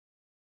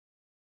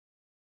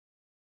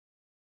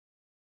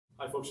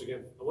Hi folks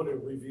again. I want to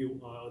review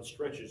on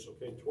stretches,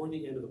 okay? Toward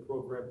the end of the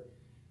program,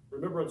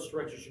 remember on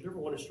stretches, you never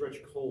want to stretch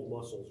cold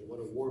muscles. You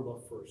want to warm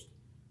up first.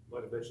 I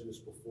might have mentioned this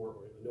before,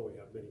 or I know I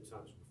have many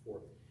times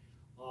before.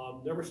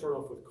 Never start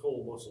off with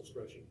cold muscle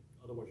stretching.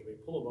 Otherwise you may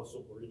pull a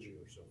muscle or injure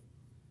yourself.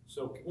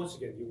 So once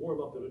again, you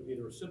warm up in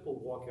either a simple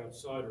walk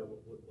outside or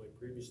what I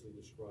previously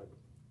described,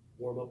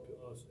 warm up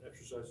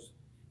exercises,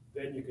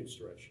 then you can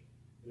stretch.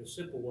 And a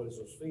simple one is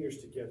those fingers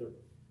together.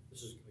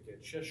 This is,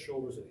 again, chest,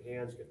 shoulders, and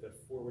hands. Get that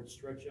forward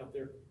stretch out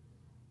there.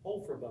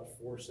 Hold for about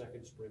 4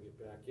 seconds, bring it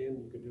back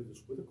in. You can do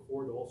this with a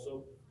cord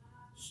also.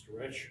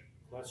 Stretch,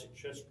 classic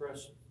chest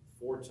press,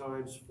 4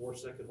 times,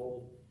 4-second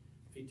hold.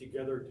 Feet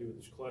together, do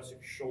this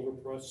classic shoulder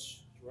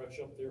press, stretch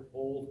up there,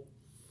 hold.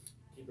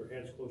 Keep your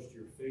hands close to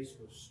your face,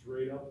 go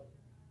straight up.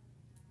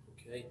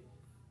 Okay,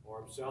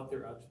 arms out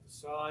there, out to the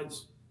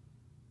sides.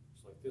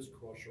 Just like this,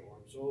 cross your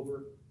arms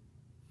over.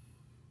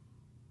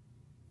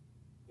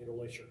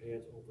 Interlace your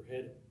hands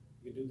overhead.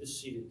 You can do this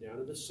seated, down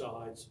to the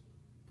sides,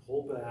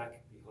 pull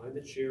back, behind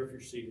the chair if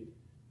you're seated,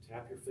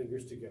 tap your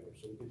fingers together.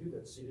 So we can do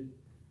that seated.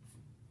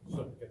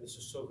 So again, this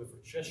is so good for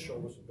chest,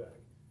 shoulders, and back.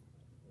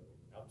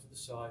 Out to the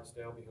sides,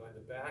 down behind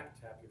the back,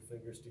 tap your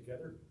fingers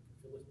together.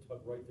 Feel it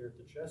tug right there at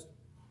the chest.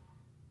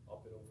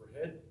 Up and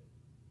overhead.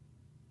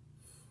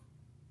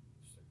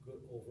 Just a good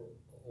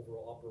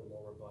overall upper and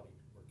lower body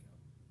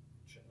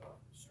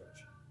workout. Stretch.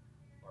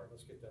 All right,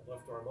 let's get that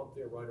left arm up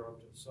there, right arm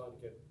to the side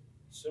again.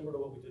 Similar to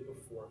what we did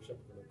before,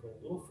 except we're going to go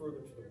a little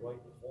further to the right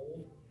and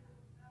hold.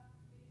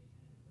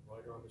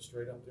 Right arm is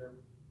straight up there.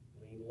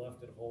 Lean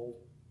left and hold.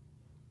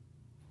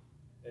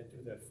 And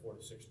do that 4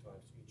 to 6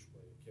 times each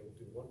way. Okay, we'll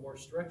do one more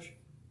stretch.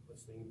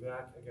 Let's lean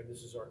back. Again,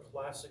 this is our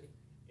classic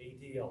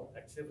ADL,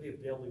 activity of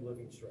daily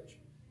living stretch.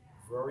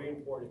 Very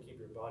important to keep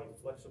your body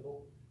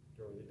flexible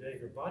during the day.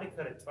 If your body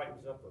kind of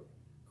tightens up or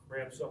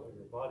cramps up, or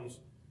your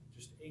body's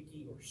just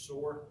achy or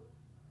sore,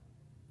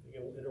 you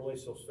can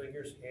interlace those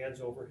fingers, hands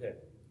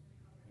overhead.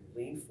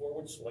 Lean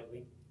forward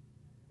slightly,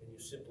 and you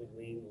simply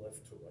lean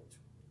left to right.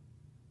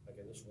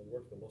 Again, this will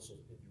work the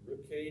muscles in your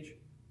rib cage,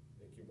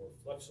 make you more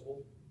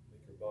flexible,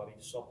 make your body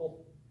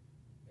supple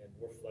and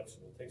more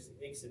flexible. It takes the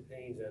aches and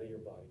pains out of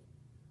your body.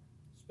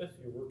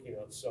 Especially if you're working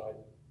outside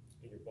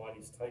and your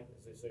body's tight,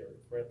 as they say, or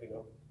cramping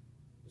up,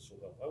 this will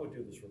help. I would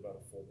do this for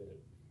about a full minute.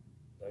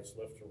 Nice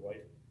left to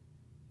right.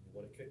 You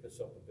want to kick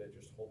this up a bit,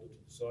 just hold it to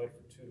the side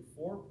for 2 to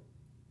 4.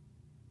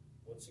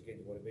 Once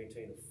again, you want to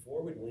maintain a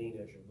forward lean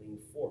as you lean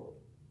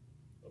forward.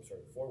 I'm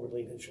sorry, forward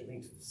lean as you lean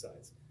to the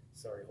sides.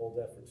 Sorry, hold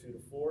that for 2 to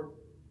 4.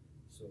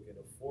 So again,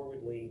 a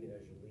forward lean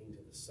as you lean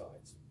to the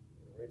sides.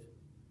 All right?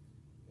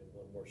 And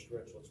one more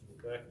stretch. Let's move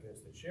back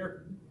against the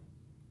chair.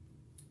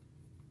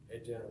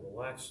 Head down and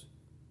relax.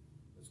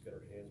 Let's get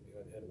our hands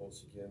behind the head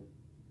once again.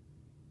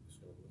 Just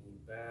going to lean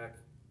back,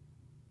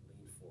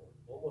 lean forward.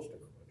 Almost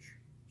a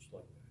crunch, just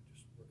like that.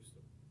 Just works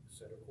the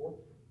center core.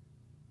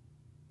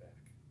 Back,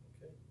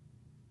 okay?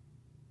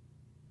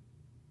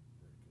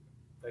 Very good.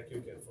 Thank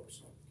you again,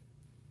 folks.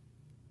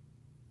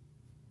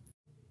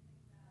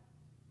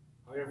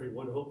 Hi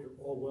everyone, I hope you're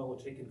all well and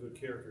taking good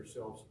care of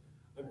yourselves.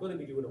 I'm going to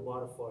be doing a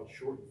modified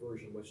shortened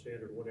version of my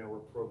standard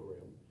 1-hour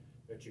program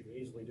that you can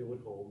easily do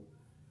at home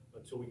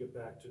until we get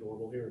back to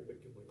normal here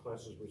and when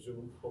classes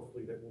resume.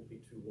 Hopefully that won't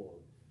be too long.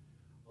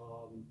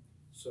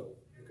 So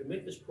you can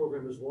make this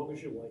program as long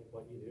as you like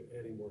by either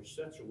adding more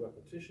sets or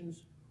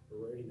repetitions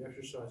or any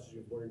exercises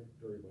you've learned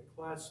during my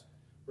class,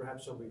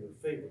 perhaps some of your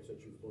favorites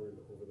that you've learned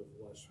over the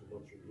last few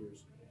months or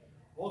years.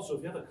 Also,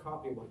 if you have a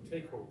copy of my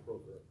take-home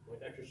program, my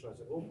exercise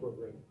at home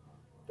program,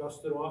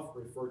 dust it off,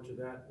 refer to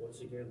that once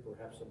again,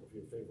 perhaps some of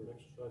your favorite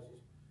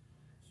exercises.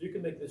 So you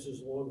can make this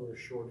as long or as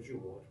short as you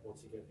want,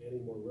 once again,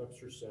 adding more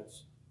reps or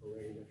sets or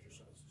adding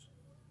exercises.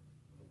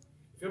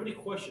 If you have any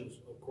questions,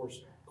 of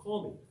course,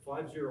 call me,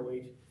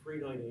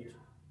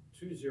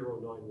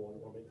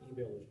 508-398-2091, or my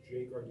email is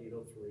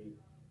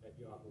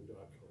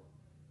jguardino3@yahoo.com.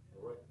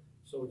 All right?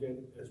 So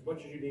again, as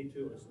much as you need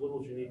to, as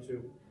little as you need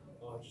to,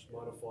 just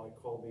modify,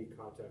 call me,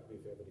 contact me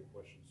if you have any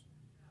questions.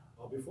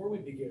 Before we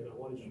begin, I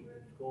wanted to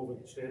go over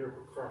the standard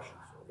precautions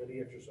of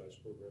any exercise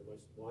program,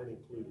 mine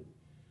included.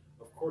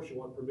 Of course, you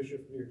want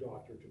permission from your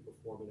doctor to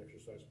perform an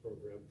exercise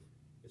program,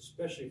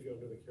 especially if you're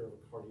under the care of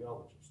a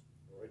cardiologist.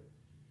 All right.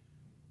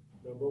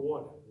 Number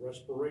 1,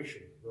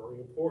 respiration,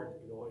 very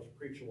important. You know, I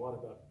preach a lot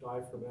about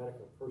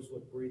diaphragmatic or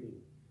pursed-lip breathing.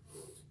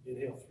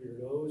 Inhale through your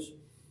nose,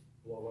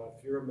 blow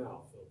out through your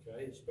mouth.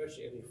 Okay,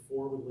 especially any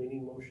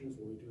forward-leaning motions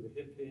when we do the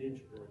hip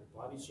hinge or the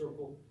body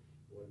circle.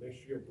 You want to make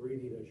sure you're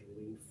breathing as you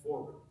lean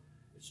forward.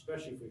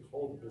 Especially if we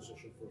hold the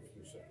position for a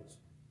few seconds,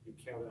 you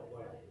count out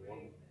loud,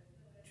 1,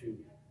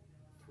 2,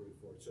 3,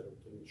 4, etc.,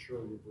 to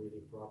ensure you're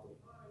breathing properly.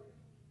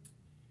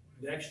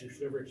 Next, you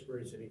should never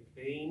experience any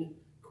pain,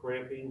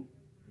 cramping,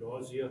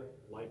 nausea,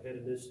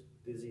 lightheadedness,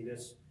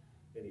 dizziness,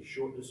 any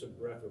shortness of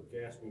breath or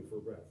gasping for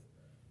breath.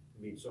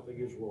 It means something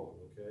is wrong,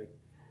 okay?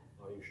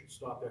 You should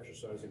stop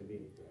exercising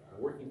immediately.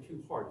 Working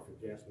too hard if you're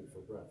gasping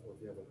for breath, or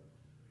if you have a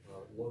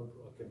lung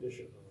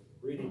condition,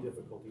 breathing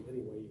difficulty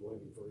anyway, you want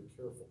to be very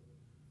careful.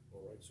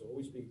 All right, so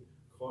always be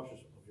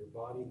cautious of your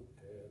body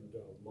and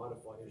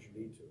modify as you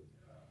need to.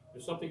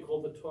 There's something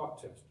called the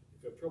talk test.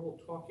 If you have trouble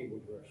talking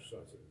when you're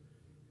exercising,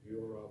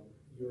 you're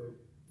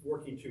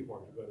working too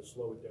hard. You've got to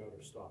slow it down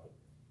or stop it.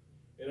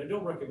 And I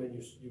don't recommend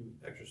you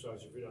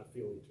exercise if you're not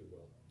feeling too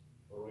well.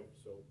 All right,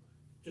 so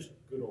just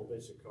good old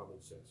basic common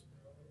sense.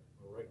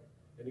 All right.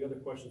 Any other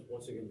questions?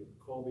 Once again, you can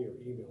call me or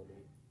email me.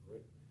 All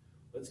right.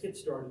 Let's get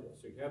started.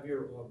 So you have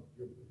your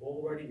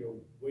bowl ready, your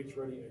weights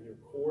ready, and your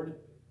cord.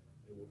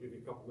 And we'll give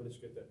you a couple minutes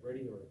to get that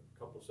ready, or a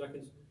couple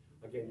seconds.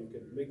 Again, you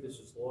can make this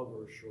as long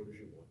or as short as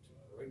you want to.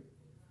 All right.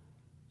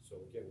 So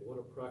again, we want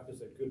to practice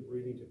that good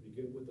breathing to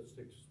begin with. Let's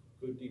take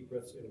good deep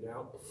breaths in and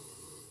out.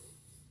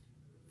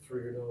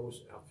 Through your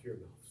nose, out through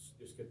your mouth.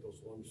 Just get those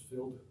lungs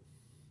filled.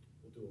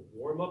 We'll do a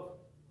warm-up.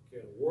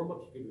 Okay, a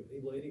warm-up, you can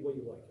do it any way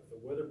you like. If the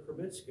weather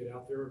permits, get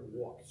out there and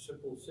walk.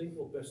 Simple,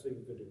 single best thing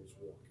you can do is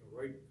walk, all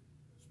right?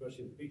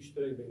 Especially the beach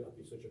today may not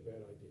be such a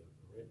bad idea,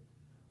 all right?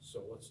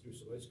 So let's do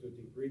some nice, good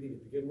deep breathing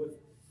to begin with.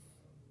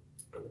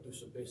 And we'll do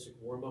some basic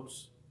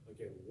warm-ups.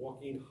 Again,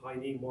 walking, high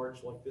knee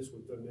march like this,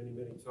 we've done many,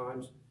 many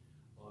times.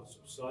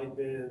 Some side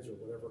bends or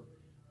whatever.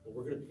 But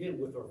we're gonna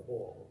begin with our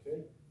ball,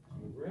 okay? So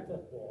we grab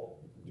that ball,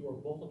 do our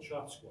ball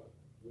chop squat.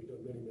 We've done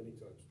many, many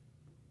times.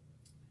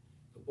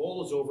 The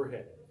ball is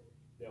overhead.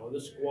 Now in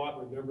the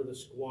squat, remember the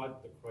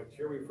squat, the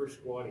criteria for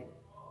squatting.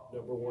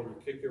 Number one, you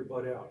kick your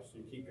butt out. So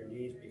you keep your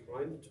knees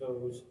behind the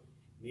toes,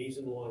 knees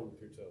in line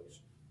with your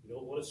toes. You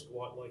don't want to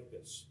squat like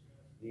this.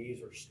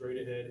 Knees are straight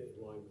ahead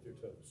in line with your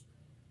toes.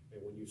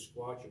 And when you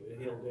squat, you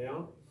inhale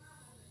down,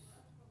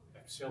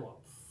 exhale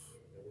up.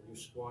 And when you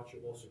squat,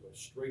 you also go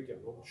straight down.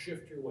 Don't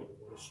shift your weight.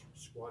 You want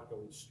to squat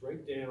going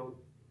straight down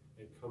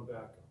and come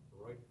back up,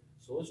 all right?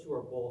 So let's do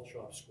our ball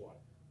chop squat.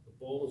 The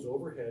ball is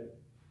overhead.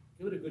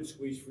 Give it a good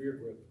squeeze for your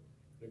grip.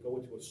 Then go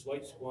into a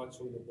slight squat,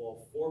 swing the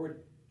ball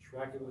forward,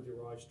 track it with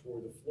your eyes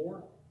toward the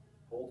floor.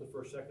 Hold it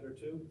for a second or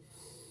two.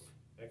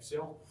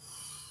 Exhale.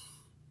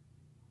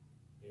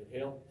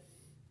 Inhale.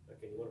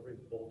 Okay, you want to bring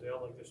the ball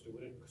down like this, do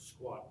it in a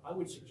squat. I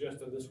would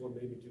suggest on this one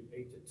maybe do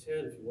 8 to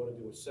 10. If you want to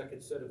do a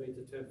second set of 8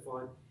 to 10,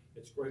 fine.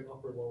 It's great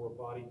upper and lower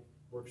body,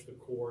 works the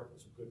core,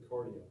 it's a good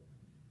cardio.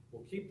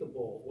 We'll keep the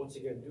ball. Once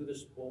again, do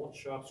this ball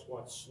chop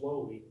squat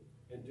slowly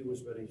and do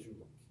as many as you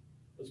like.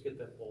 Let's get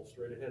that ball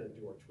straight ahead and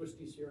do our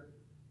twisties here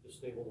to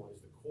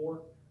stabilize the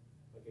core.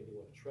 Again, you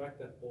want to track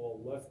that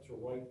ball left to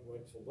right,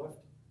 right to left.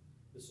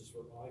 This is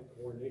for eye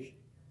coordination.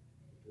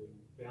 You're doing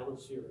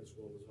balance here as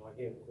well as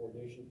eye-hand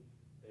coordination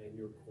and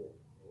your core,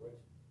 all right?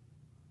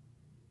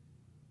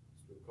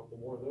 Let's do a couple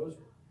more of those.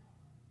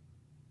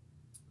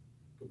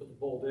 We'll put the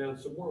ball down.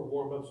 Some more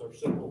warm-ups are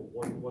simple.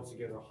 Once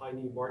again, our high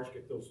knee march,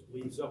 get those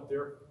leads up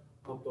there,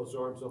 pump those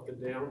arms up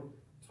and down,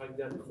 tighten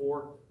that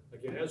core.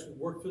 Again, as we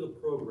work through the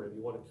program,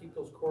 you want to keep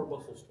those core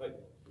muscles tight.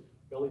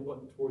 Belly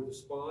button toward the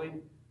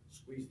spine,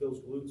 squeeze those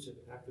glutes and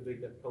activate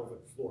that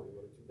pelvic floor. You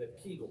want to do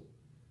that Kegel,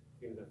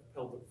 getting that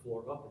pelvic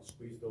floor up and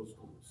squeeze those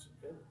glutes,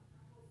 okay?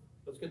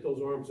 Let's get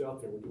those arms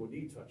out there. We'll do a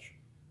knee touch.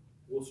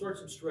 We'll start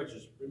some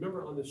stretches.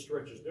 Remember on the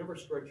stretches, never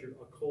stretch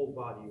a cold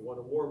body. You want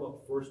to warm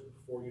up first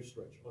before you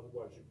stretch.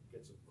 Otherwise, you can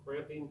get some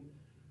cramping,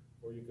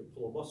 or you can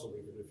pull a muscle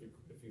even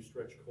if you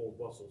stretch cold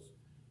muscles.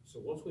 So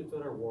once we've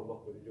done our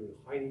warm-up, we're doing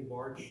high knee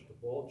march, the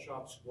ball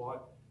chop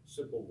squat,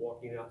 simple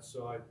walking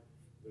outside.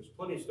 There's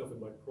plenty of stuff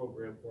in my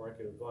program where I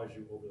can advise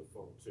you over the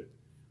phone too.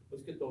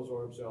 Let's get those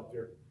arms out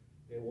there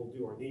and we'll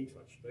do our knee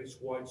touch. Nice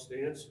wide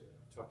stance,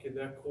 tuck in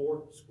that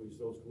core, squeeze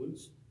those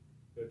glutes.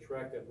 Gonna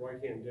track that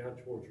right hand down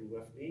towards your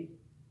left knee,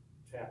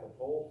 tap and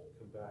hold,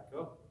 come back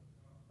up.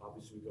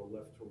 Obviously we go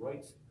left to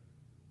right,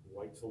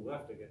 right to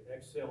left. Again,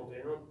 exhale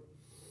down,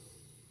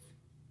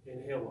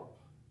 inhale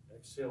up.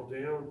 Exhale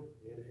down,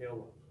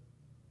 inhale up.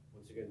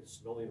 Once again,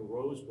 smelling a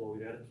rose,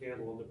 blowing out a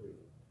candle on the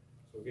breathing.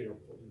 So again,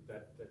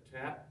 that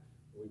tap,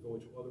 and we go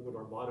into other one,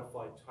 our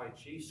modified Tai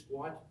Chi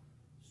squat,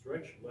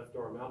 stretch, left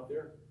arm out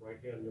there, right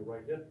hand on your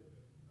right hip.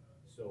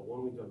 So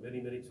one we've done many,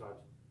 many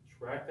times.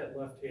 Track that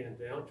left hand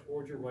down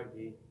towards your right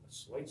knee, a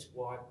slight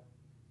squat,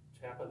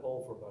 tap and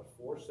hold for about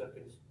 4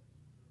 seconds,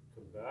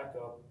 come back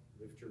up,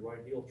 lift your right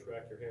heel,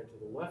 track your hand to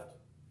the left.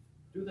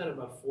 Do that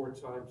about 4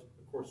 times.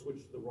 Of course,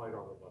 switch to the right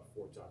arm about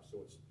 4 times. So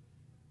it's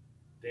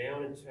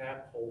down and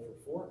tap, hold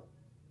for 4,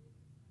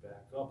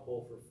 back up,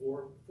 hold for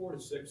 4, 4 to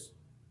 6,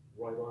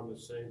 right arm the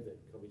same thing.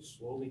 Coming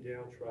slowly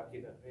down,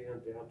 tracking that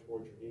hand down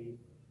towards your knee,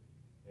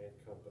 and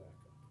come back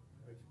up.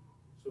 Right?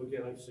 So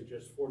again, I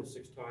suggest 4 to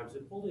 6 times,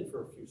 and holding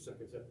for a few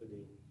seconds at the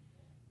knee.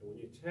 And when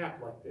you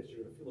tap like this,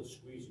 you're gonna feel a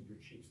squeeze in your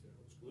cheeks there,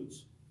 those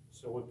glutes,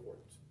 so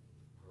important.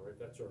 All right,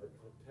 that's our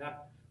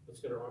tap.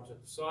 Let's get our arms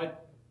at the side,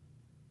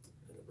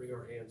 and then bring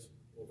our hands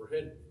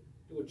overhead.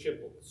 Do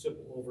a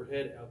simple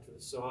overhead out to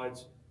the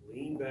sides.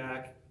 Lean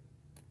back,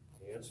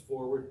 hands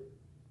forward,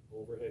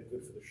 overhead,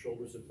 good for the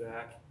shoulders and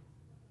back.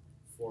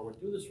 Forward.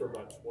 Do this for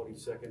about 20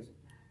 seconds.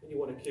 Then you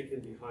want to kick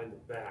in behind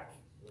the back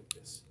like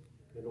this.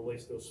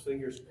 Interlace those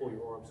fingers, pull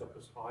your arms up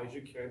as high as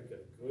you can. Get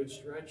a good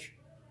stretch.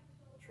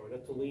 Try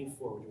not to lean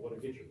forward. You want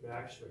to get your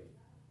back straight.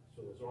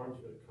 So those arms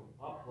are going to come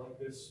up like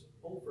this,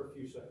 hold for a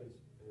few seconds,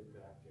 and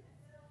then back down.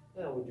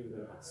 And we'll do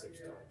that about 6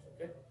 times,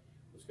 okay?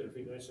 Let's get our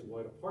feet nice and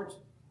wide apart.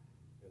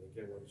 And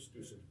again, we'll just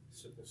do some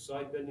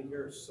side bending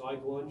here,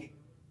 side lunge,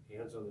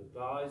 hands on the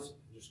thighs,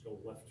 and just go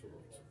left to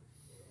right.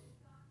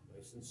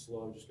 Nice and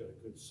slow, just got a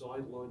good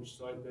side lunge,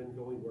 side bend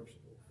going, works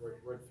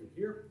right through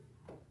here,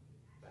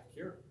 back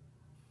here.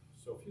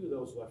 So a few of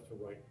those left to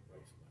right, right to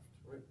left,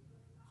 right?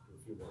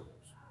 Let's do a few more of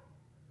those.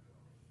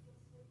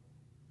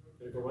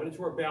 Gonna go right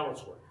into our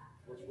balance work.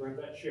 Let's grab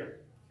that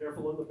chair.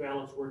 Careful on the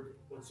balance work.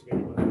 Once again,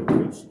 you want to have a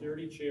good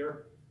sturdy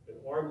chair, an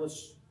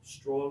armless,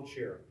 strong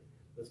chair.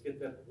 Let's get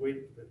that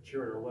weight, the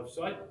chair on our left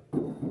side.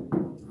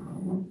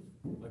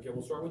 Again,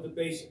 we'll start with the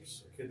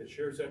basics. Okay, the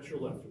chair's at your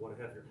left. You want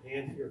to have your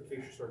hand here in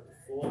case you start to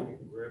fall, you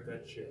can grab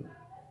that chair.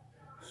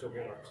 So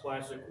again, our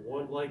classic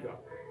one leg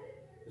up.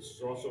 This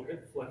is also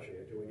hip flexion.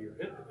 You're doing your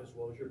hip as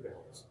well as your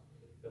balance.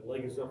 That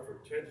leg is up for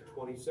 10 to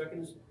 20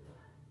 seconds. And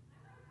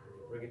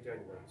you bring it down,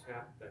 you want to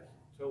tap that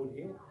toe and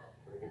heel.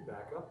 Bring it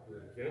back up, do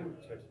it again,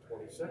 10 to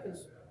 20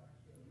 seconds.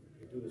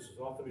 You do this as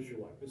often as you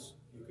like. This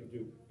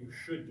you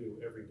should do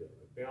every day.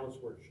 The balance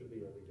work should be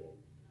every day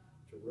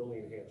to really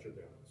enhance your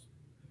balance.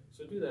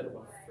 So do that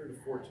about 3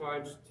 to 4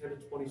 times, 10 to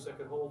 20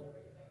 second hold.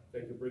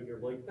 Then you bring your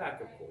leg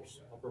back, of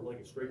course. Upper leg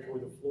is straight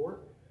toward the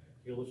floor,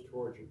 heel is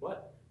towards your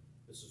butt.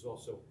 This is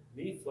also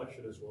knee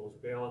flexion as well as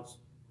balance,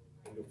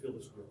 and you'll feel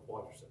this in your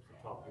quadriceps, the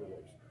top of your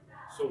legs.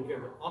 So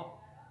again,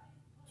 up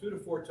 2 to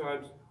 4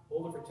 times,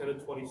 hold it for 10 to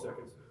 20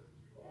 seconds.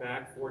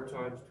 Back 4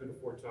 times, 2 to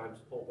 4 times,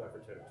 hold that for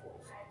 10 to 20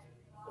 seconds.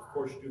 Of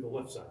course, you do the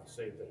left side, the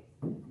same thing.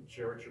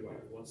 Chair at your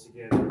right. Once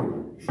again,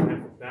 you should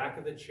have the back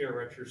of the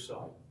chair at your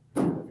side.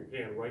 Have your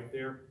hand right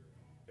there.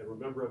 And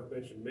remember, I've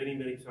mentioned many,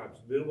 many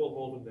times, minimal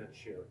hold in that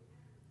chair.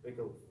 Make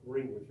a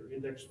ring with your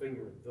index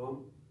finger and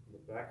thumb on the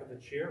back of the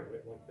chair,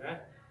 right like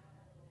that.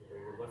 You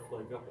bring your left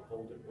leg up and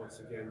hold it once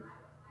again,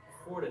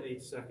 4 to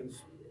 8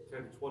 seconds,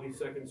 10 to 20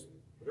 seconds,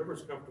 whatever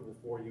is comfortable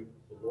for you.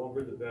 The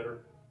longer, the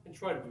better. And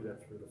try to do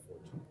that 3 to 4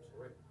 times,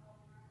 all right?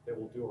 Then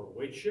we'll do our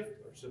weight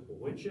shift, our simple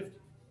weight shift.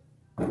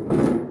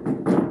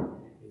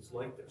 It's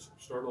like this.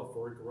 Start off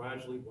very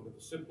gradually. One of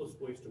the simplest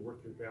ways to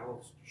work your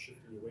balance,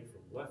 shifting your weight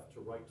from left to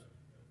right,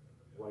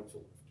 right to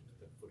left. Get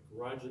that foot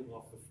gradually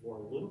off the floor,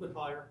 a little bit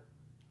higher,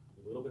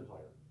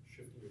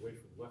 shifting your weight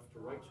from left to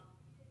right,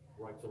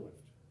 right to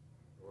left,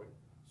 all right?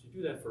 So you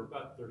do that for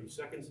about 30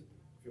 seconds.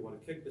 If you want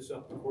to kick this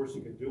up, of course,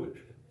 you can do it.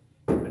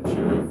 That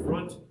chair in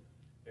front,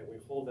 and we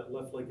hold that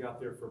left leg out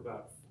there for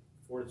about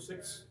 4 to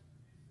 6.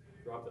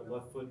 Drop that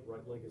left foot,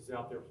 right leg is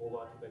out there. Hold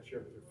on to that chair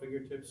with your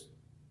fingertips.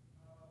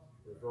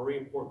 They're very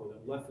important. When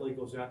that left leg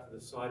goes out to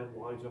the side, it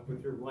lines up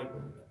with your right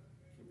leg.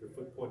 Keep your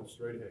foot pointed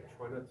straight ahead.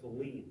 Try not to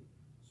lean.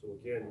 So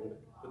again, we're going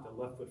to put that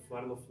left foot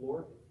flat on the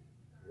floor.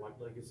 Right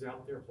leg is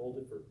out there. Hold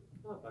it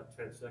for about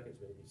 10 seconds,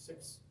 maybe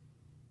 6,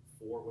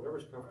 4,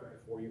 whatever's comfortable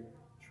for you.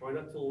 Try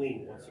not to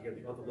lean. Once again,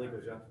 the other leg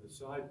goes out to the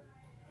side.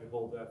 You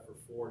hold that for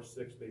 4,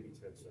 6, maybe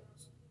 10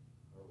 seconds.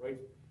 All right,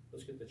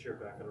 let's get the chair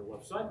back on our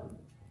left side.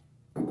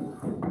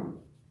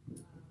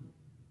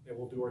 And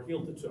we'll do our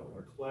heel to toe,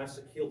 our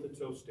classic heel to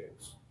toe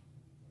stance.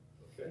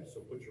 Okay, so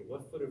put your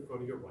left foot in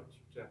front of your right.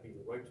 Tapping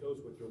your right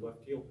toes with your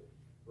left heel.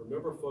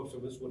 Remember, folks,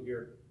 on this one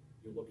here,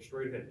 you look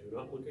straight ahead. Do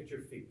not look at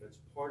your feet. That's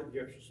part of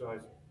the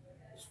exercise,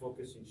 is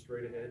focusing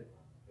straight ahead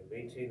and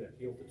maintain that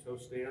heel to toe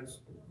stance.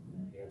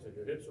 Hands on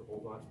your hips or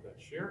hold on to that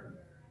chair.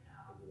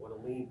 And you want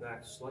to lean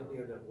back slightly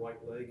on that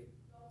right leg.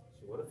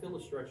 So you want to feel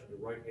the stretch in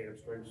your right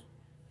hamstrings.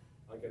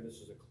 Again,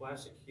 this is a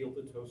classic heel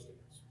to toe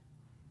stance.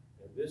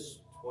 And this,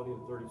 20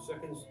 to 30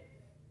 seconds,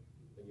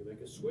 then you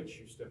make a switch.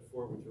 You step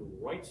forward with your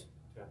right,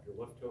 tap your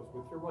left toes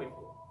with your right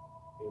heel.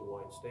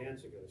 Inline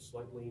stance, again, a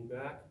slight lean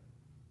back.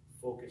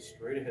 Focus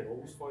straight ahead.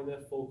 Always find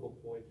that focal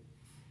point.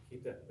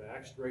 Keep that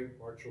back straight,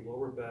 arch your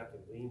lower back,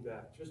 and lean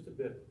back just a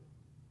bit.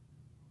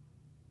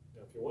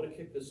 Now, if you want to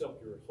kick this up,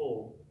 you're at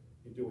home,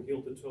 you do a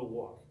heel to toe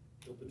walk.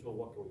 Heel to toe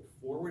walk going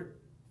forward,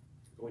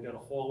 going down a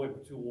hallway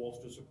with 2 walls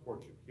to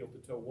support you. Heel to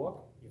toe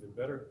walk, even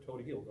better, toe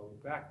to heel, going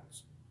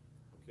backwards.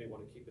 Okay, you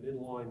want to keep it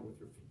in line with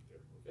your feet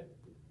there, okay?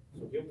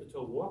 So heel to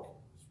toe walk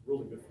is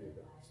really good for your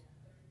balance.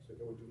 So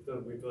again, we've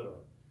done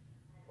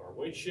our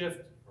weight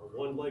shift, our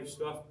one leg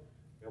stuff,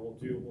 and we'll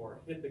do our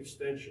hip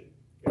extension.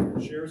 Okay,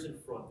 your chair's in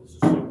front. This is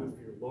so good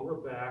for your lower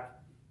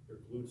back, your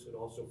glutes, and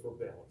also for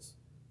balance.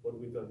 One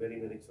we've done many,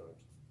 many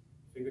times.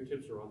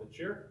 Fingertips are on the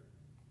chair,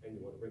 and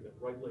you want to bring that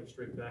right leg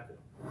straight back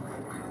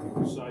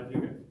and side view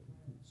again.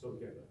 So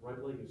again, that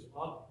right leg is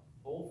up,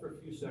 hold for a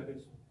few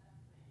seconds,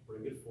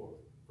 bring it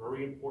forward.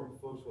 Very important,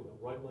 folks, when the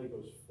right leg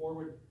goes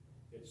forward,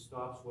 it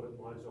stops when it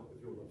lines up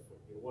with your left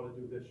foot. You want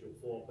to do this, you'll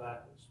fall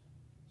backwards.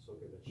 So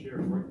again, the chair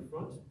is right in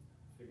front,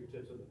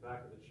 fingertips on the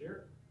back of the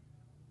chair,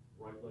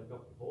 right leg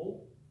up and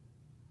hold,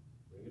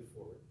 bring it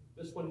forward.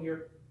 This one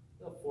here,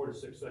 about 4 to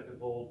 6 second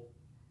hold,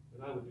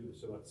 and I would do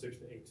this about 6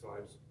 to 8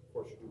 times. Of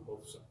course, you do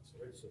both sides,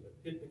 all right? So the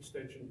hip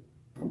extension,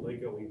 leg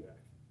going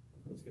back.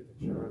 Let's get the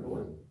chair out of the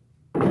way.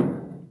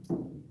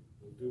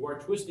 We'll do our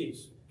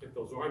twisties. Get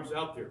those arms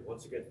out there.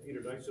 Once again, feet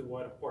are nice and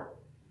wide apart.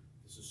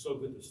 This is so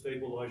good to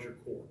stabilize your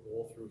core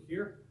all through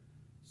here.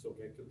 So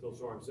again, get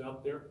those arms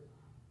out there.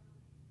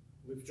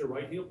 Lift your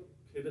right heel,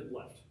 pivot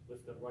left.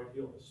 Lift that right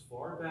heel as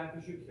far back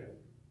as you can.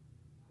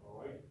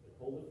 All right, and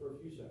hold it for a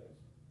few seconds.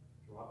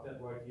 Drop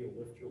that right heel,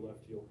 lift your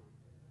left heel.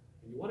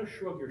 And you want to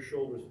shrug your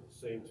shoulders at the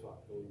same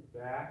time. Going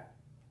back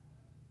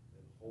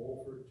and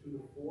hold for 2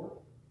 to 4.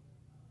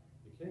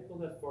 You can't go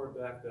that far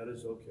back, that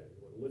is okay.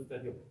 You want to lift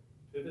that heel.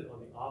 Pivot on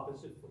the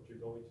opposite foot. You're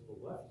going to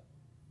the left.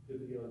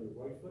 Pivoting on your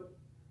right foot.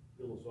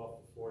 Heel is off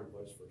the floor and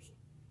vice versa.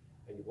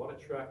 And you want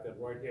to track that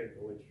right hand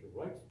going to your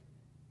right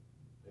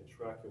and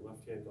track your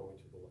left hand going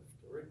to the left.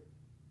 All right?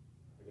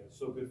 Again,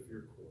 so good for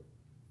your core.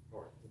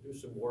 All right, we'll do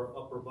some more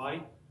upper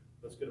body.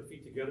 Let's get our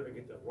feet together and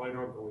get that right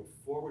arm going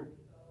forward.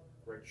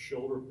 Right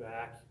shoulder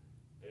back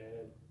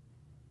and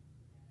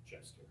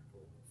chest here.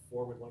 Going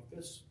forward like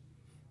this.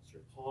 So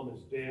your palm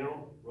is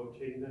down,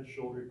 rotating that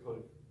shoulder. You're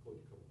going to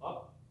come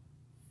up,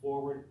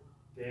 forward,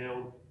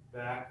 down,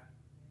 back,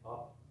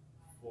 up,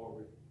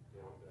 forward,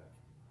 down, back.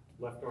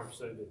 Left arm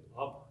sending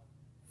up,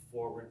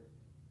 forward,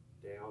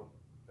 down,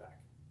 back.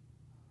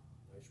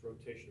 Nice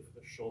rotation for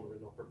the shoulder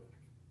and upper back.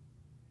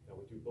 Now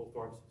we do both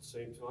arms at the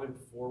same time.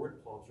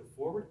 Forward, palms are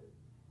forward,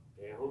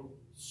 down,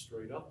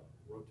 straight up,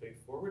 rotate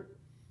forward.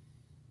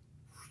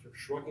 You're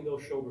shrugging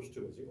those shoulders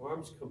too. As the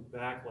arms come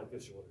back like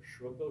this, you want to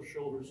shrug those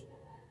shoulders,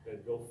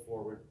 then go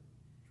forward,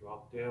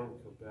 drop down,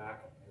 come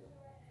back.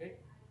 Okay.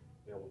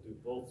 Now we'll do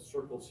both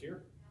circles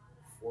here.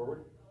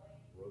 Forward,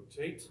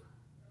 rotate,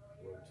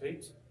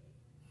 rotate.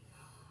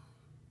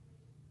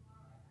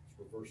 It's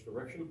reverse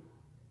direction.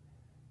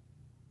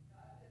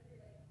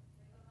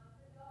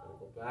 Then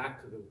go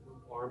back to the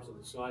arms on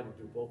the side and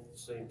do both at the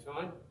same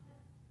time.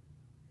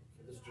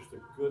 Okay, this is just a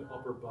good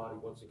upper body.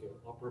 Once again,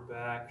 upper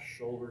back,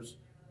 shoulders,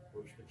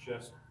 push the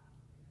chest.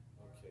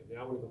 Okay,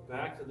 now we're going to go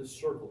back to the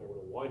circle. Then we're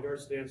going to wind our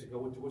stance and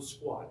go into a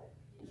squat.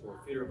 So our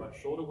feet are about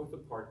shoulder width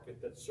apart.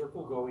 Get that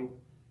circle going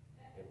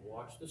and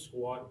watch the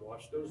squat.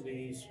 Watch those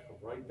knees. Come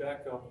right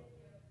back up.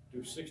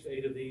 Do 6 to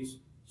 8 of these.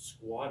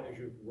 Squat as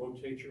you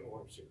rotate your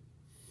arms here.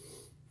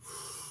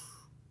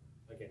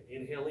 Again,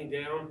 inhaling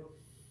down,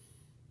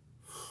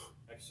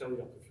 exhaling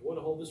up. If you want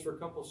to hold this for a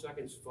couple of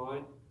seconds,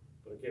 fine.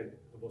 But again,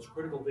 the most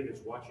critical thing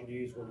is watch your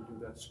knees when you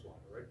do that squat,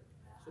 all right?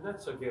 So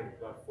that's, again,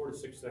 about 4 to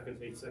 6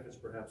 seconds, 8 seconds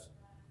perhaps,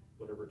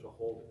 whatever to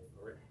hold it,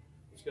 all right?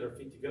 Let's get our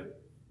feet together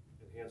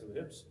and hands on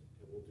the hips,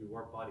 and we'll do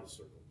our body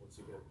circle once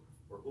again,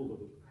 or hula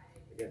hoop.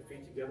 Again,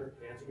 feet together,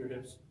 hands on your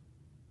hips,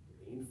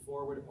 lean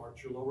forward,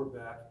 arch your lower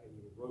back, and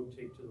you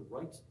rotate to the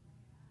right,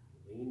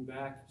 lean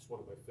back. It's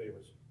one of my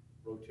favorites,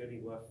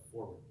 rotating left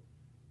forward.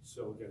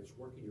 So again, it's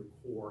working your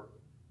core.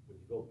 When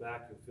you go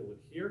back, you'll feel it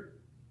here,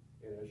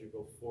 and as you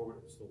go forward,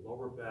 it's the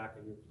lower back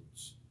and your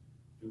glutes.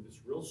 Do this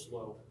real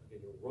slow, and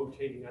you're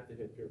rotating at the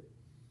hip here.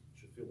 You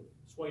should feel it.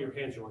 That's why your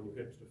hands are on your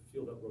hips, to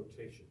feel that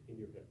rotation in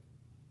your hip.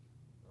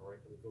 All right,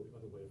 and we go the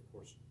other way, of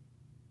course.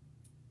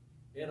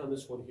 And on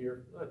this one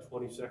here,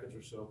 20 seconds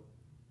or so,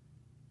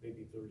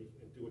 maybe 30,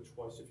 and do it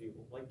twice if you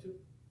would like to.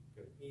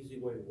 Got an easy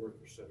way to work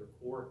your center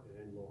core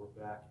and lower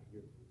back and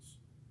your glutes.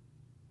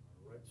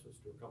 All right, so let's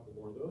do a couple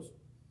more of those.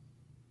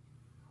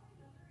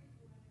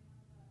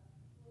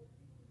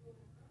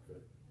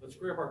 Good. Let's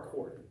grab our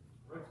cord,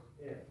 right?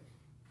 And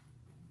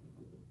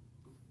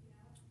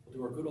we'll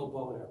do our good old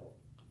bow and arrow.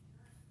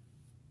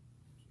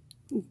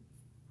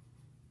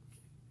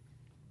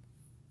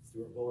 Let's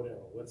do our bow and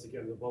arrow. Once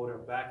again, the bow and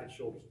arrow, back and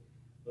shoulders.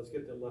 Let's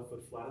get that left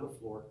foot flat on the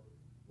floor.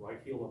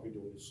 Right heel up. You're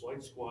doing a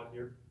slight squat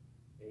here.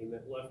 Aim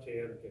that left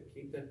hand. Again,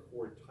 keep that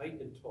cord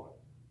tight and taut.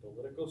 Don't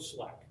let it go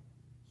slack.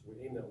 So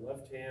we aim that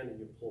left hand and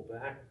you pull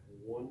back.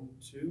 1,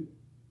 2,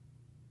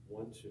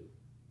 1, 2,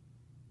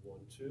 1,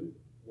 2,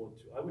 1,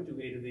 2. I would do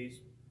 8 of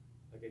these.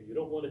 Again, you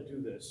don't want to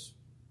do this,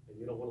 and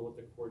you don't want to let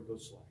the cord go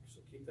slack.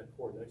 So keep that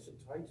cord nice and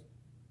tight.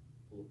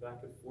 Pull it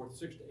back and forth.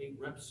 6 to 8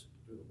 reps.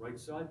 Do the right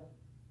side.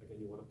 Again,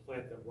 you want to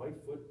plant that right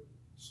foot.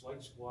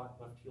 Slight squat.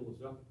 Left heel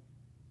is up.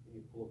 And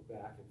you pull it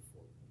back and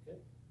forth. Okay?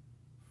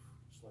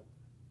 Just like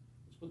that.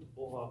 Let's put the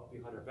ball up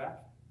behind our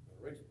back.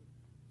 All right?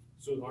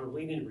 So our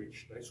lean and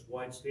reach. Nice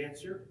wide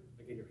stance here.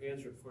 Again, your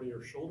hands are in front of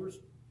your shoulders.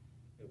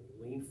 And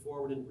we lean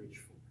forward and reach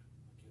forward.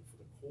 Again, for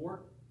the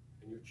core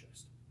and your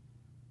chest.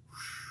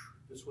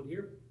 This one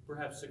here,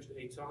 perhaps 6 to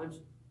 8 times.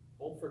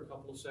 Hold for a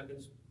couple of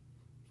seconds.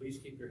 Please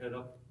keep your head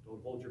up.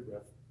 Don't hold your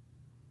breath.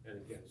 And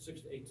again,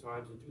 6 to 8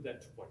 times, and do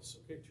that twice.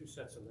 Okay, 2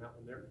 sets on that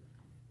one there.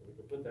 And we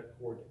can put that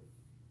cord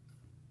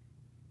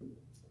in.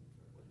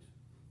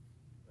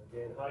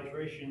 Again,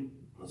 hydration.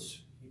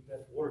 Let's keep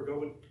that water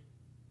going.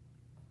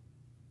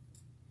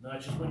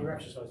 Not just when you're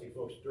exercising,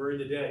 folks. During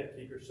the day,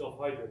 keep yourself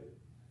hydrated.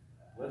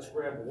 Let's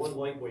grab one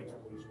light weight,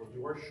 please. We'll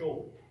do our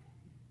shoulder.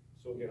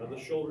 So again, on the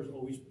shoulders,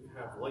 always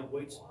have light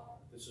weights.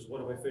 This is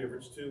one of my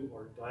favorites too,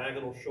 our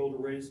diagonal shoulder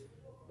raise.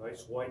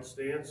 Nice wide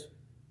stance.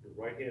 Your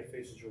right hand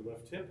faces your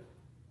left hip.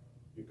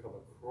 You come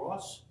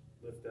across,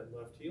 lift that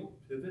left heel,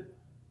 pivot,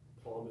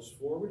 palm is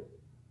forward,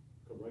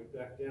 come right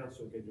back down.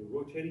 So again, you're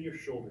rotating your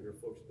shoulder here,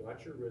 folks,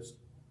 not your wrist.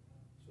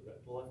 So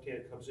that left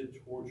hand comes in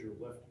towards your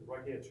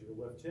right hand to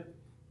your left hip.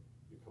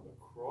 You come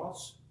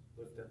across,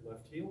 lift that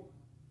left heel,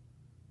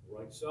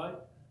 right side,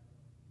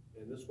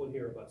 And this one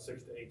here, about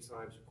 6 to 8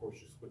 times, of course,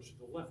 you switch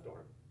to the left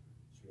arm.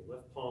 So your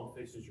left palm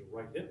faces your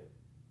right hip,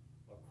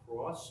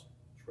 across,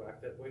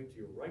 track that weight to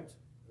your right,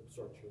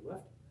 to your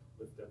left,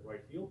 lift that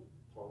right heel,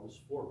 palm is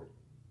forward.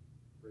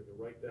 Bring it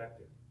right back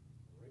down,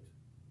 all right?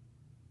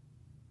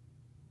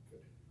 Good.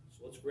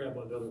 So let's grab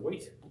another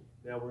weight.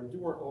 Now we're gonna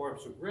do our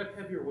arms, so grab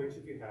heavier weights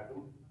if you have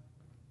them.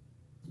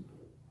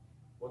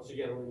 Once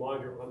again, a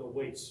reminder on the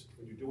weights,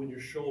 when you're doing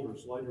your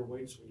shoulders, lighter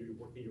weights. When you're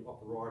working your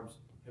upper arms,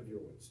 heavier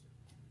weights.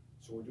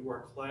 So we'll do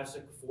our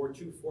classic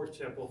 4-2-4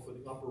 tempo for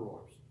the upper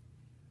arms.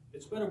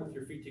 It's better with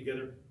your feet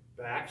together,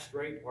 back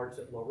straight, arch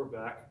that lower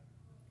back.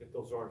 Get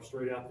those arms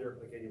straight out there.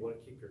 Again, you want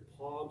to keep your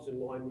palms in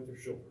line with your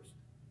shoulders.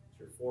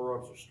 So your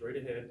forearms are straight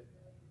ahead.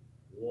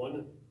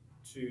 1,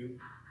 2,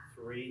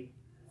 3,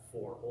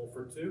 4. Hold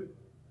for 2.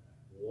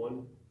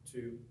 1,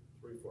 2,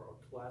 3, 4.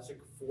 A classic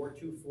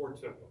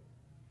 4-2-4 tempo.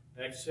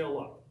 Exhale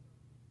up.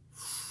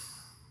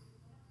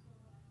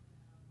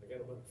 Again,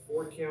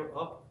 4 count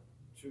up,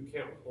 2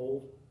 count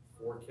hold,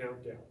 4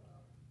 count down.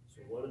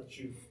 So why don't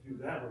you do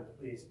that one,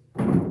 please?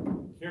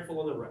 Careful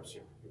on the reps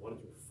here. You want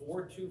to do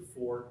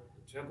 4-2-4.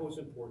 The tempo is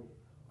important.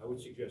 I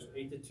would suggest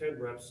 8 to 10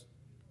 reps.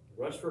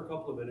 Rest for a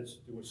couple of minutes.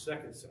 Do a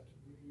second set.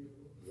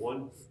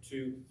 1,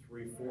 2,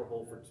 3, 4.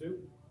 Hold for 2.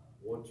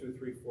 1, 2,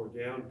 3, 4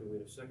 down.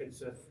 Doing a second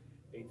set.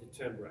 8 to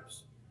 10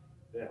 reps.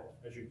 Now,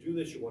 as you do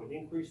this, you want to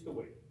increase the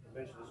weight. I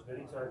mentioned this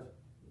many times.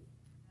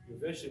 You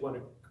eventually want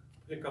to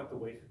pick up the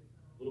weight,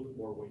 a little bit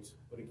more weights.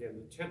 But again,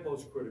 the tempo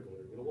is critical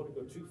here. You don't want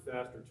to go too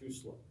fast or too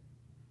slow.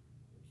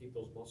 Keep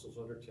those muscles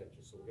under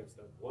tension. So against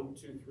that 1,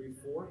 2, 3,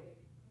 4,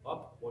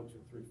 up, 1, 2,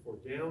 3, 4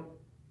 down,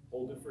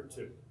 hold it for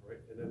 2, right?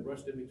 And then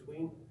rest in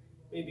between,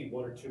 maybe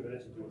 1 or 2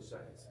 minutes and do a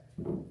second set.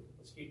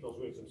 Let's keep those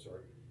weights,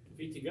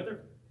 feet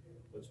together.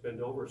 Let's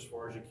bend over as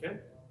far as you can.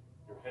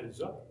 Your head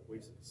is up,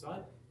 weights at the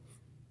side.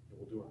 And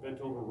we'll do a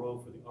bent over row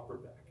for the upper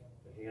back.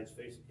 The hands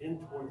face in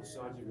toward the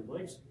sides of your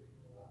legs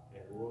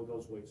and row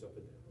those weights up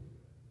and down.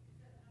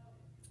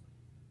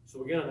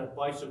 So again, on that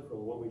bicep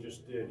curl, what we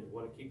just did, you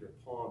want to keep your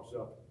palms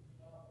up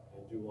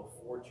and do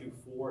a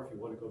 4-2-4. If you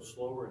want to go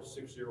slower, a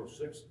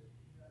 6-0-6.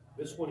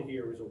 This one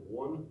here is a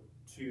 1,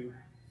 2,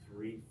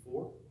 3,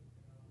 4.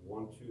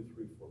 1, 2,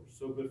 3, 4.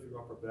 So good for your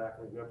upper back.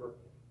 Remember,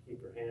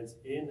 keep your hands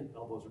in,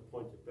 elbows are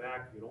pointed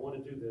back. You don't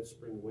want to do this.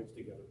 Bring the weights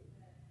together.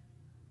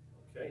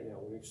 Okay, now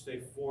we're going to stay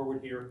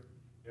forward here,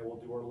 and we'll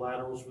do our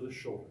laterals for the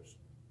shoulders,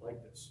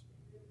 like this.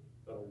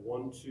 Got a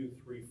 1, 2,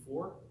 3,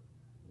 4.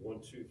 1,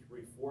 2,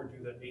 3, 4.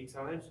 Do that 8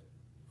 times.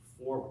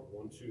 Forward.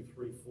 1, 2,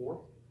 3,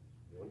 4.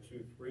 1,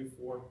 2, 3,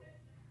 4.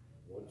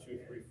 1, 2,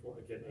 3, 4.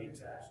 Again, 8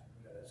 times.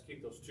 Okay, let's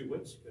keep those 2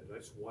 weights. Get a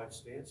nice wide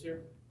stance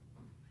here.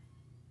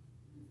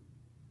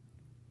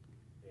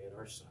 And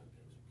our side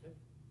bends, okay?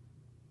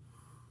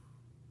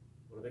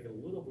 Want to make it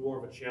a little more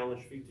of a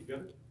challenge, feet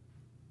together.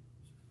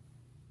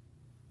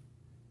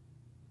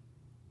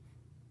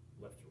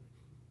 Left to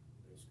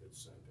right. Nice, good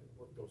side bend.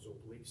 Work those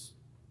obliques.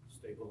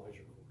 Stabilize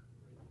your core.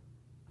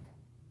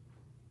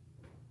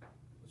 Right.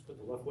 Let's put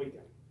the left weight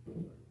down.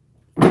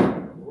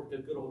 Work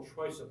that good old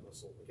tricep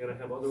muscle. Again, I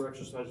have other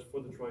exercises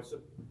for the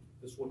tricep.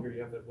 This one here,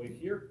 you have that weight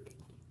here.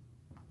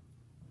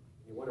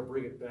 You want to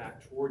bring it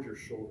back toward your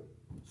shoulder.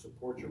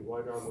 Support your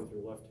right arm with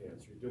your left hand.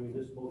 So you're doing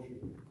this motion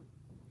here.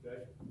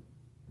 Okay?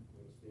 You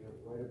want to stand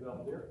right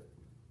about there.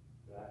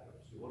 Back up.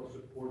 So you want to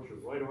support your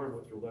right arm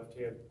with your left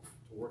hand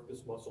to work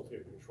this muscle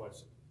here, your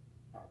tricep.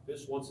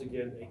 This, once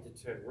again, 8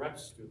 to 10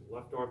 reps. Do the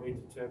left arm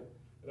 8 to 10.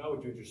 And I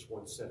would do just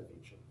 1 set of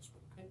each on this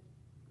one. Okay?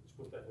 Let's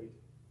put that weight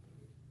down.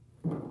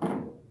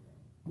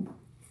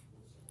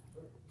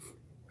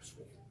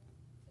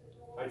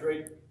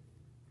 Hydrate.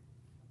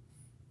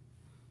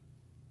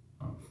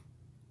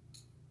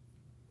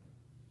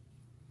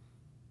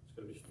 It's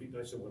going to be feet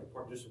nice and wide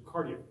apart. Do some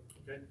cardio,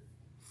 okay?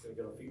 Going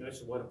to get our feet nice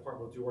and wide apart.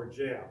 We'll do our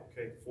jab,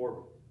 okay?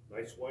 Forward.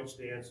 Nice wide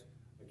stance.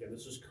 Again,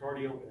 this is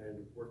cardio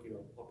and working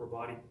on upper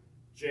body.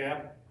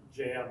 Jab,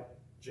 jab,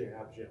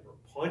 jab, jab. Or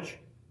punch,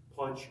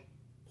 punch,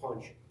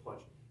 punch,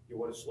 punch. You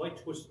want a slight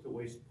twist at the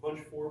waist.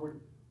 Punch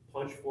forward,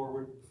 punch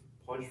forward,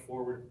 punch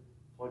forward,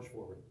 punch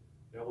forward.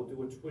 Now we'll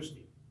do a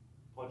twisty.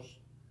 Punch,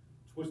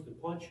 twist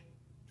and punch,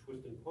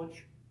 twist and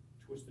punch,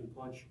 twist and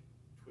punch,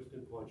 twist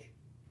and punch,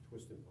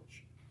 twist and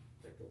punch.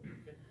 Let go.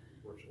 Okay?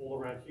 Works all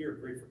around here.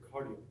 Great for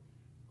cardio.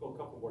 Go a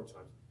couple more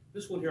times.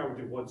 This one here, I would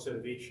do 1 set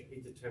of each,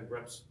 8 to 10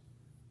 reps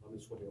on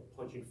this one here,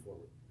 punching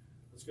forward.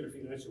 Let's get our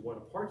feet nice and wide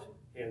apart,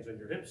 hands on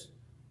your hips.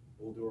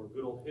 We'll do our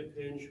good old hip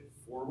hinge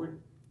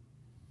forward.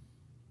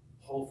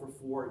 Hold for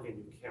 4. Again,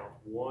 you count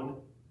 1,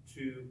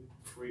 2,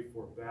 3,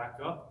 4. Back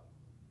up.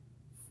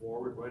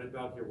 Forward, right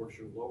about here. Works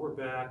your lower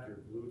back, your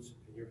glutes,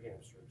 and your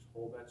hamstrings.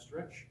 Hold that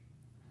stretch.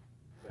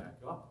 Back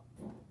up.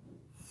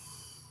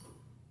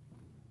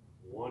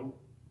 1,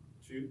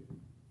 2,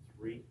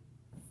 3,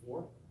 4.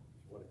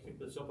 You want to kick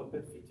this up a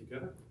bit, feet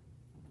together.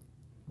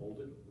 Hold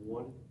it.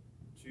 1,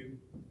 2,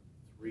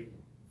 3,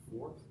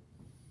 4.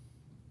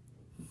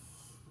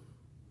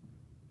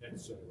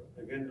 Etc.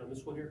 Again, on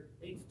this one here,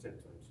 8 to 10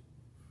 times.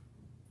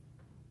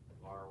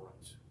 All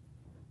right.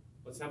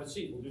 Let's have a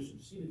seat. We'll do some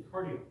seated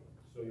cardio.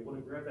 So you want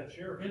to grab that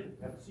chair again,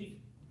 have a seat.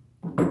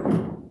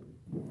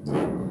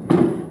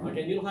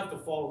 Again, you don't have to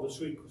follow the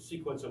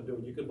sequence I'm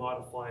doing. You can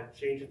modify it,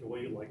 change it the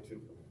way you like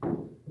to.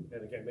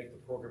 And again, make the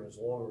program as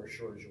long or as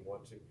short as you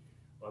want to.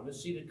 On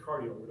this seated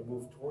cardio, we're going to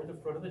move toward the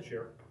front of the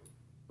chair.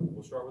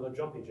 We'll start with our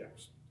jumping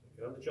jacks.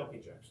 Get on the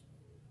jumping jacks.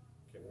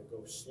 Okay, we're going to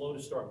go slow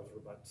to start with for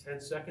about 10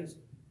 seconds.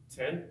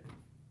 10,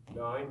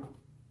 9,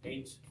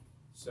 8,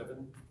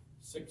 7,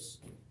 6,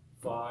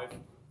 5,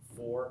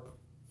 4,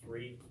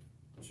 3,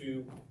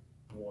 2,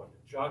 1.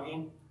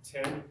 Jogging,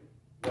 10,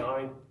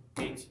 9,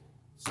 8,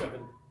 7,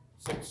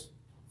 6,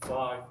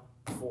 5,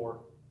 4,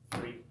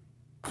 3,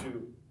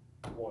 2,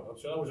 1.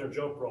 So that was our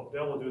jump rope.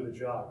 Now we'll do the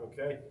jog,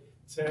 okay?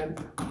 10,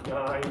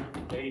 9,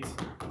 8,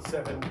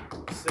 7,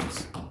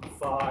 6,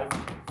 5,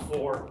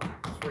 4,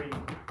 3,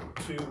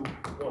 2,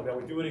 1. Now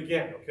we do it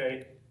again,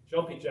 okay?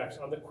 Jumping jacks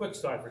on the quick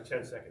side for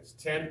 10 seconds.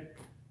 10,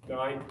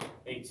 9,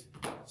 8,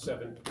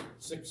 7,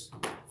 6,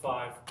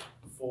 5,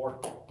 4,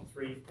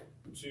 3,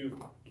 2,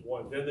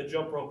 1. Then the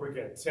jump rope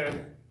again.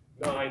 10,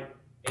 9,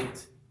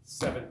 8,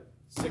 7,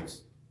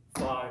 6,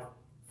 5,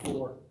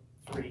 4,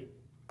 3,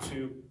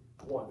 2,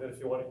 1. Then if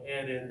you want to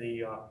add in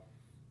the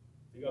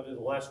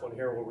last one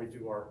here where we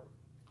do our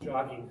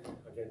jogging,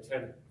 again,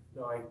 10,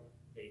 9,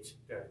 8,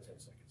 down to 10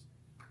 seconds.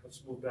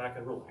 Let's move back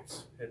and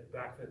relax. Head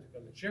back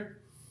on the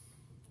chair.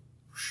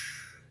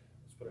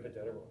 Let's put our head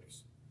down and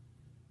relax.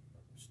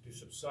 Let's do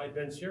some side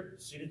bends here,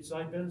 seated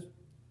side bends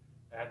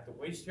at the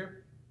waist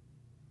here.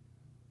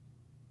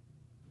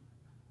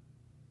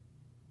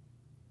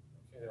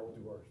 Okay, now we'll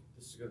do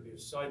this is going to be a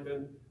side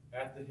bend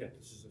at the hip.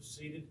 This is a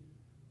seated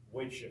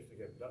weight shift.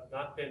 Again,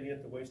 not bending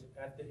at the waist,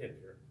 at the hip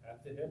here,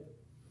 at the hip.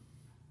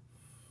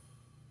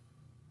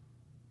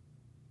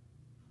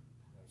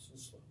 Nice and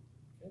slow,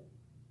 okay?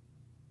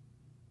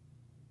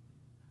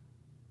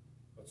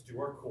 Let's do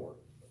our core.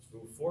 Let's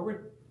move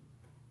forward.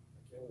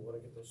 Again, we want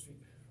to get those feet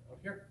out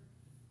here.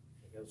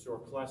 Again, let's do our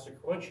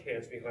classic crunch,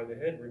 hands behind the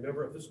head.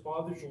 Remember, if this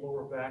bothers your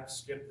lower back,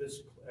 skip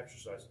this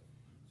exercise.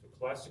 It's a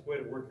classic way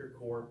to work your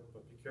core,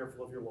 but be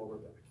careful of your lower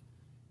back.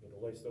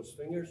 Interlace those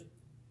fingers,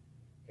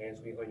 hands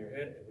behind your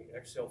head, and we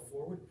exhale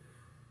forward.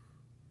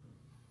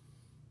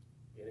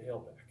 Inhale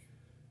back.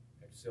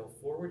 Exhale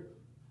forward.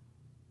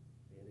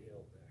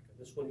 Inhale back. And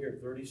this one here,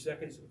 30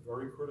 seconds,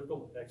 very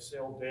critical.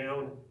 Exhale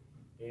down,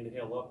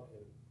 inhale up.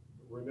 And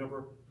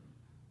remember,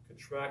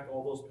 contract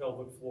all those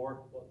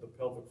the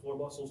pelvic floor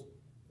muscles,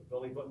 the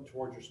belly button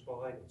towards your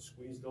spine, and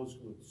squeeze those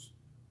glutes.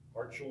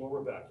 Arch your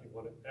lower back. You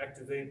want to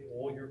activate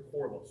all your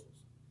core muscles.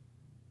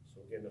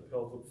 So again, the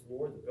pelvic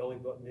floor, the belly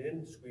button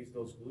in, squeeze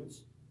those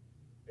glutes,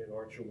 and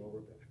arch your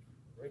lower back.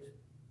 All right?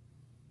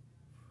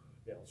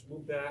 Now let's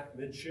move back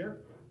mid-chair.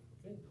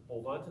 Okay,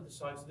 hold on to the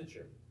sides of the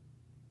chair.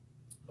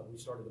 We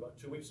started about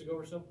 2 weeks ago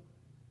or so.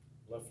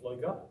 Left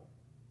leg up,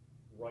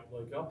 right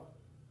leg up,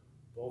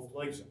 both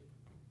legs up.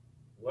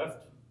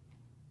 Left,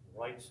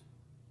 right,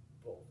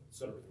 both,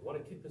 etc. If you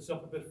want to keep this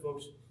up a bit,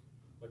 folks,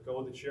 let go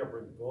of the chair,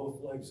 bring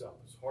both legs up.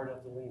 It's hard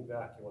not to lean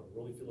back. You want to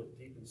really feel it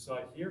deep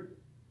inside here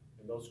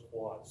and those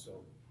quads.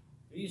 So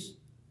these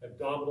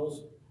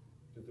abdominals,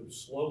 do them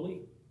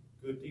slowly,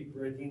 good deep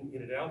breathing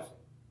in and out,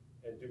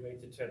 and do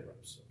 8 to 10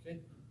 reps, okay?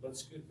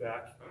 Let's get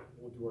back.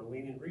 We'll do our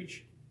lean and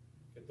reach.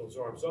 Get those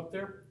arms up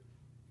there.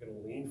 Gonna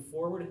lean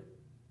forward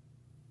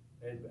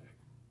and back.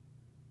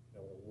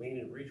 Now we'll lean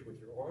and reach with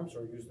your arms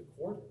or use the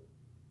cord.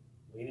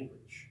 Lean and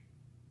reach.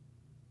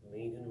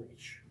 Lean and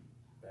reach.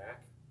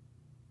 Back.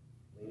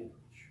 Lean and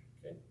reach.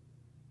 Okay?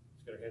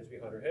 Let's get our hands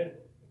behind our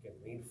head. Again,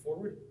 lean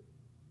forward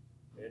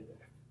and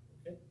back.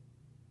 Okay?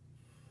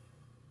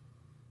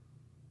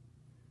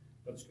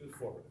 Let's go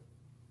forward.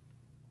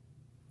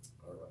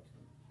 All right.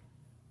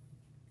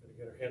 Gonna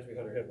get our hands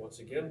behind our head once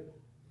again.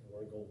 And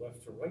we're gonna go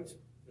left to right,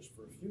 just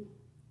for a few.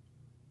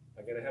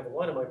 Again, I have a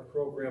lot of my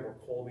program, or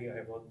call me, I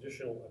have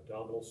additional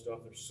abdominal stuff.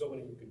 There's so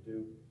many you can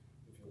do.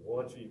 If you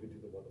want to, you can do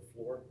them on the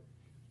floor.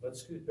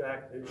 Let's scoot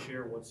back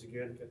mid-chair once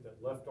again. Get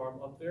that left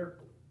arm up there,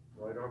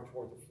 right arm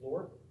toward the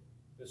floor.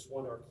 This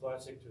one, our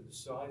classic to the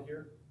side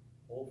here.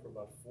 Hold for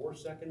about 4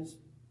 seconds.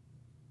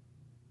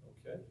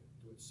 Okay,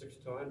 do it 6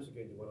 times.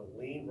 Again, you want to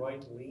lean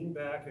right, lean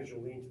back as you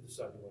lean to the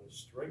side. You want to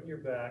straighten your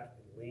back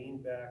and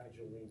lean back as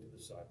you lean to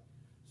the side.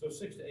 So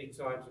 6 to 8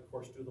 times, of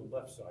course, do the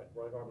left side.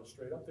 Right arm is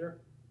straight up there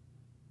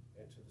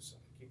and to the side.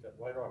 Keep that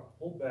right arm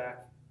pulled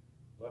back,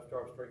 left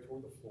arm straight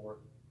toward the floor.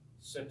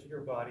 Center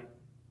your body.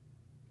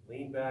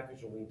 Lean back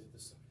as you lean to the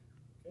side.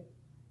 Okay?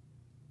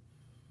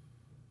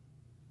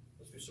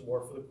 Let's do some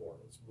more for the core.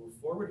 Let's move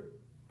forward.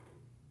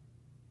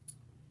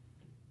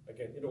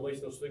 Again, interlace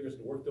those fingers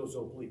and work those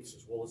obliques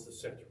as well as the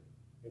center.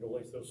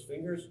 Interlace those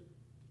fingers.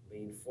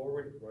 Lean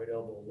forward. Right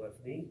elbow,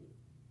 left knee.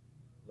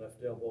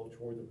 Left elbow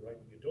toward the right.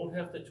 You don't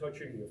have to touch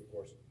your knee, of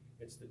course.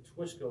 It's the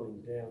twist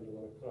going down you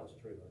want to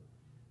concentrate on.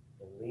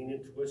 The lean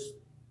and twist.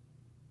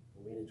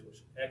 The lean and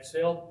twist.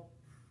 Exhale.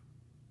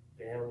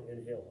 Down,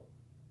 inhale up.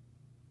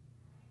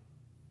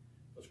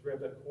 Let's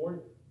grab that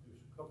cord. Do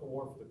a couple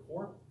more for the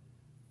core.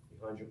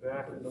 Behind your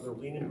back, another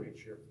lean and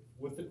reach here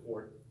with the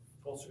cord.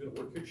 It's also going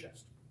to work your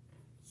chest.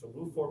 So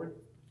move forward.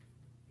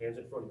 Hands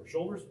in front of your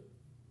shoulders.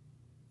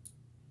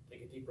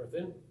 Take a deep breath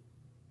in.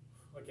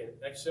 Again,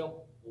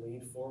 exhale,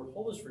 lean forward.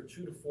 Hold this for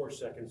 2 to 4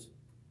 seconds.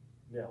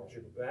 Now, as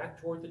you go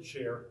back toward the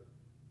chair,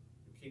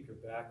 you keep your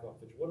back off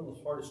the chair. One of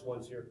the hardest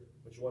ones here,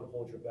 but you want to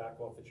hold your back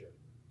off the chair.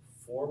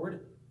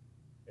 Forward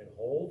and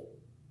hold,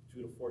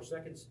 2 to 4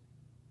 seconds.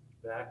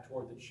 Back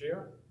toward the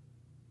chair,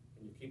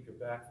 and you keep your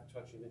back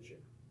from touching the chair.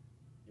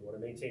 You want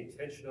to maintain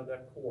tension on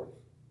that core.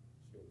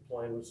 So you're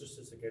applying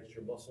resistance against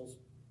your muscles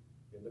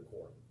in the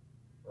core.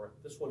 All right,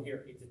 this one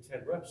here, 8 to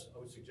 10 reps. I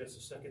would suggest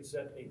a second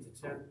set, 8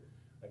 to 10.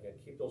 Again,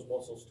 keep those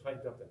muscles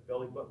tightened up, that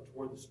belly button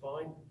toward the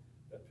spine,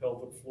 that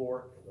pelvic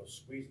floor, and they'll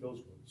squeeze those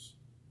glutes.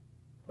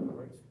 All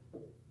right,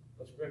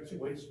 let's grab 2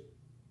 weights.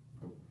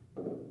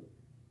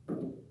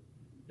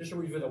 Just a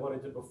review that what I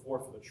did before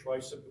for the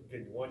tricep.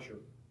 Again, you want your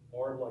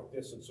arm like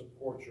this and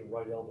support your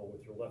right elbow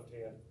with your left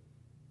hand.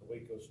 The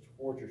weight goes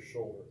towards your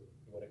shoulder.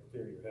 You want to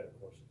clear your head,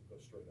 of course, it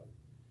goes straight up.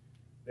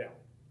 Now,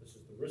 this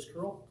is the wrist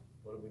curl,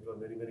 one that we've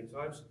done many, many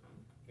times.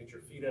 Get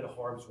your feet out of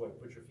harm's way.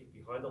 Put your feet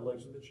behind the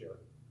legs of the chair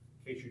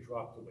in case you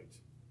drop the weight.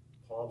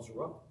 Palms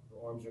are up,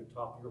 your arms are on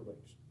top of your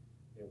legs.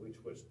 And we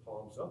twist,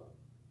 palms up,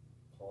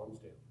 palms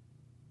down.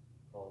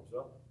 Palms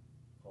up,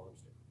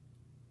 palms down.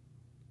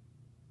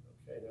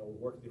 Okay, now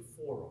we'll work the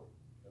forearm.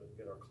 And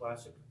again, our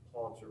classic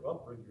palms are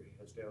up, bring your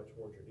hands down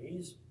towards your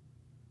knees.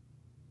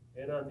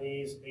 And on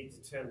these 8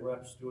 to 10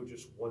 reps, do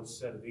just 1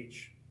 set of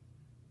each.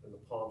 And the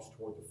palms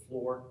toward the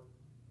floor.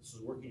 This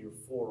is working your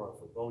forearm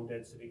for bone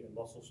density and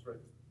muscle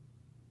strength.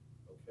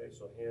 Okay,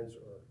 so hands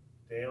are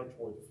down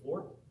toward the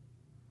floor.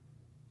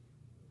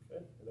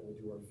 Okay, and then we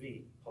do our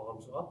V.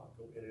 Palms up,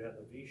 go in and out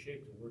in a V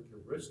shape to work your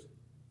wrist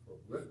for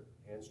grip,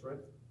 hand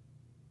strength.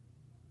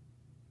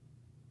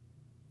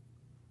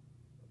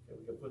 Okay,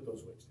 we can put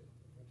those weights down.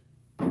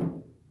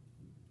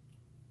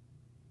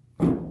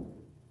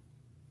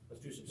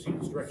 Let's do some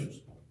seated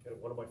stretches. Okay,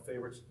 one of my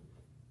favorites.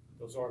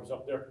 Those arms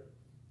up there.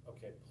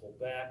 Okay, pull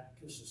back.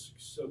 This is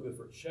so good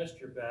for chest,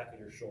 your back, and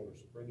your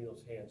shoulders. Bringing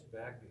those hands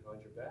back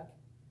behind your back.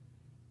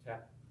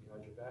 Tap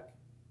behind your back.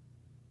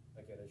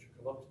 Again, as you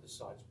come up to the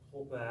sides,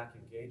 pull back,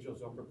 engage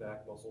those upper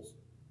back muscles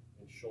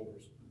and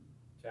shoulders.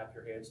 Tap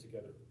your hands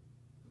together.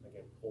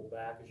 Again, pull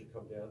back as you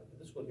come down.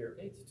 And this one here,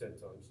 8 to 10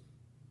 times.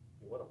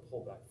 You want to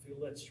pull back. Feel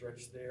that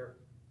stretch there.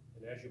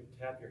 And as you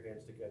tap your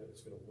hands together,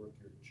 it's going to work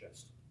your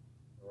chest.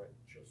 All right,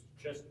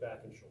 chest, back,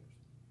 and shoulders.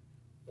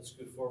 Let's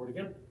scoot forward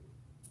again.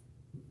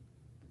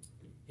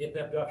 Hip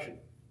abduction.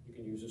 You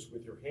can use this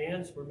with your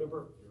hands.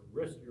 Remember, your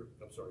wrist, your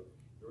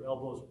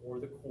elbows or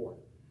the core.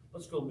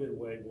 Let's go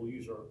midway. We'll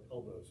use our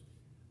elbows.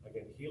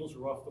 Again, heels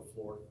are off the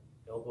floor,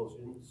 elbows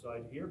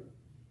inside here,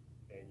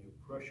 and you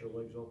press your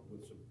legs open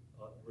with some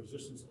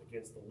resistance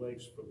against the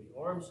legs from the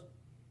arms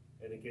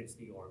and against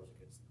the arms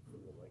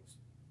from the legs.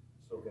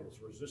 So again, it's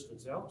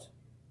resistance out,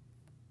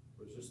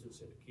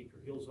 resistance in. Keep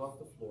your heels off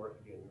the floor.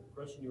 Again, you're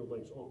pressing your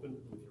legs open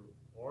with your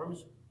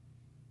arms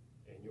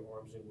and your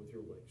arms in with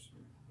your legs.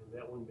 And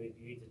that one may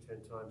be 8 to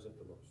 10 times at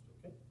the most,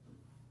 okay?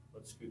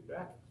 Let's scoot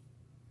back.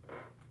 Put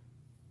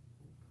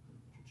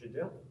your chin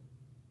down.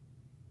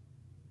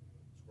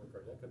 Let's work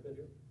our neck a bit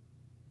here.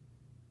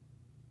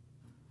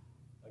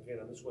 Again,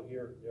 on this one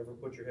here, never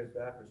put your head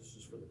backwards.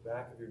 This is for the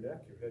back of your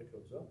neck. Your head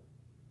comes up,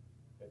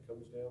 head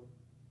comes down,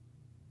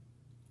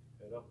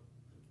 head up,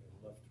 and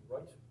left to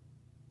right.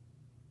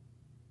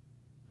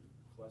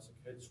 Classic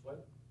head sway.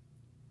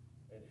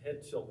 And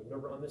head tilt.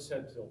 Remember on this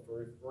head tilt,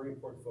 very, very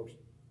important, folks.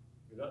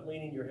 You're not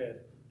leaning your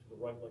head to the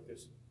right like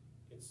this.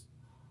 It's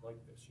like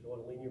this. You don't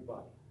want to lean your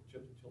body.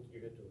 Tilt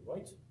your head to the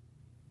right,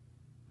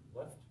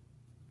 left,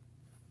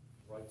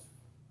 right, left.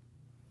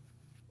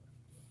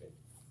 Okay.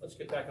 Let's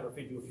get back on our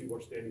feet, do a few more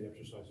standing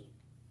exercises.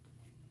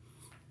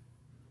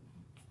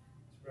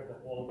 Let's grab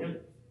that ball again.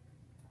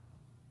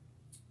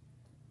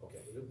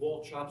 Okay, the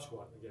ball chop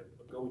squat again,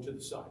 but going to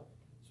the side.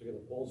 So again,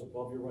 the ball's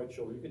above your right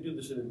shoulder. You can do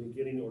this in the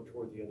beginning or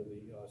toward the end of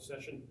the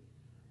session.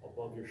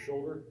 Above your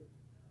shoulder,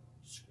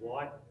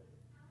 squat,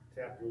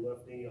 tap your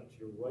left knee up to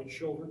your right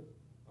shoulder,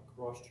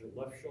 across to your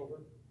left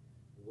shoulder,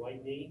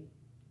 right knee,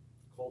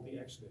 called the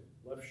X-knee.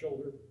 Left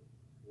shoulder,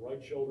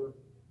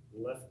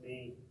 left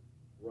knee,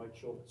 right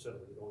shoulder, etc.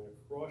 You're going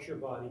across your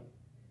body.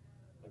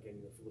 Again,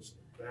 you have to listen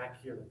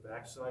back here, the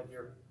back side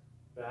here,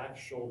 back,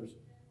 shoulders.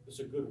 This is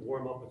a good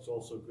warm-up. It's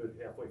also good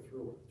halfway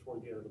through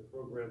toward the end of the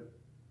program.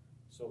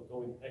 So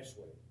going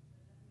X-way.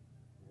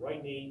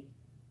 Right knee,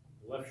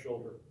 left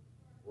shoulder,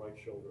 right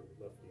shoulder,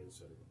 left knee,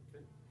 etc.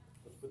 Okay?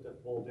 Let's put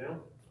that ball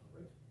down.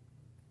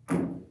 All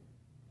right.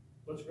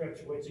 Let's grab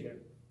 2 weights again.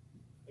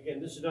 Again,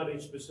 this is not a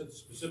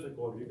specific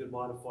order. You can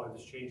modify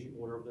this, change the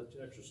order of the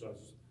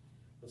exercises.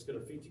 Let's get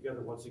our feet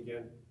together once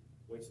again.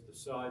 Weights at the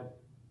side.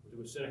 We'll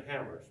do a set of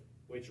hammers.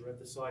 Weights are at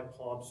the side,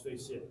 palms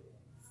face in.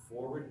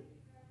 Forward,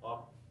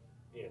 up,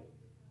 in.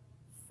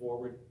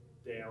 Forward,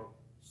 down,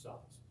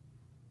 sides.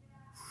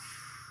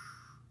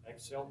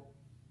 Exhale,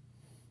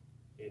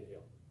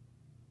 inhale.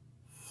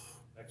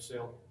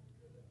 Exhale,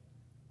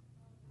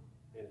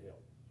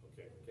 inhale.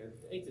 Okay, again,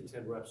 8 to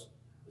 10 reps.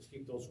 Let's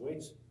keep those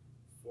weights.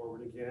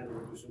 Forward again,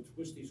 we'll do some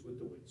twisties with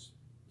the weights.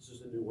 This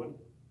is a new one.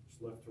 Just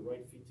left to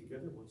right, feet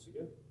together once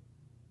again.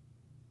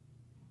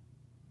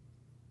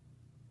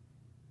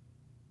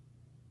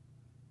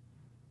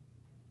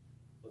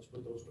 Let's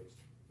put those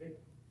weights. Okay.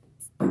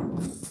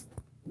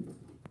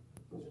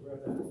 Let's grab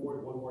that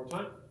forward one more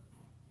time.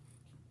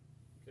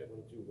 Okay, I'm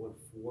going to do one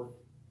for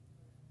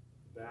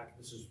back.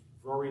 This is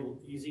very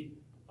easy.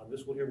 On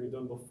this one here we've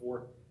done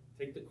before.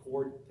 Take the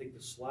cord, take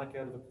the slack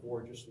out of the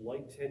cord, just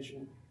light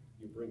tension.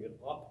 You bring it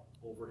up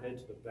overhead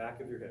to the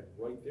back of your head,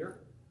 right there.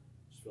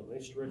 Just feel a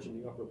nice stretch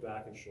in the upper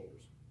back and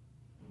shoulders.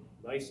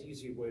 Nice,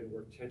 easy way to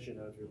work tension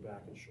out of your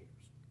back and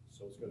shoulders.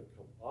 So it's going to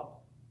come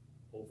up,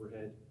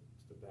 overhead,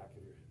 to the back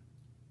of your head.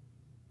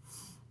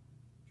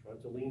 Try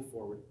to lean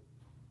forward.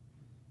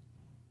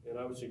 And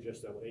I would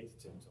suggest that one 8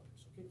 to 10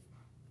 times, okay?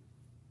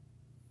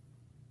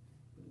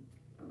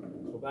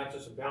 So back to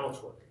some balance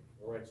work.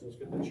 All right, so let's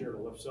get the chair to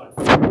the left side.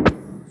 So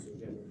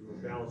again, we'll do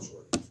a balance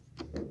work.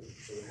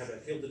 So we have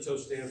that heel to toe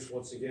stance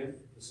once again.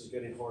 This is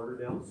getting harder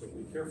now, so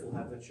be careful,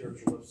 have that chair to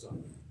your left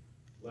side.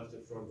 Left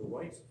in front of the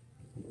right.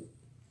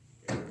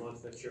 And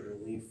launch that chair to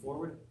lean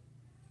forward.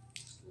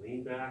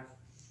 Lean back.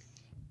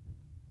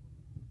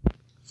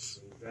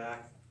 Lean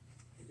back.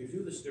 You can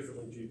do this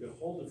differently. You can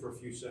hold it for a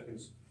few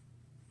seconds.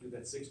 Do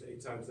that 6 to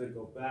 8 times, then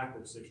go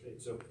backward 6 to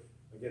 8. So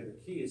again, the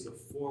key is the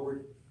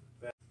forward,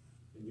 back.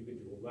 And you can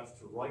do a left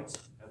to right.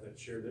 Have that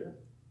chair there.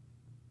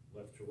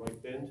 Left to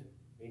right bend,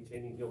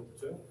 maintaining heel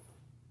to toe.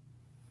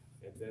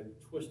 And then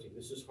twisting.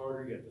 This is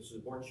harder yet. This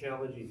is more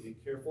challenging. Be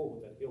careful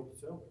with that heel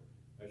to toe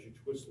as you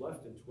twist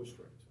left and twist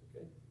right.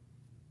 Okay.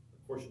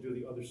 Of course, you do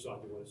the other side.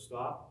 You want to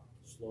stop,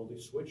 slowly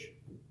switch.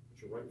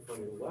 Put your right in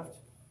front of your left.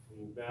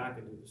 Lean back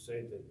and do the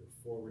same thing. Your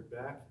forward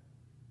back.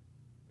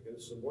 Again,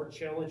 this is a more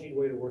challenging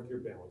way to work your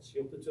balance.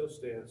 Heel to toe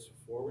stance,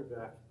 forward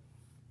back.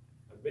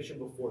 I've mentioned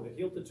before, the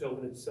heel to toe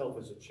in itself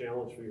is a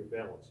challenge for your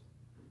balance.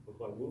 But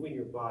by moving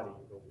your body,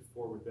 going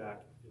forward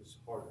back is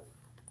harder.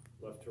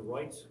 Left to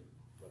right, just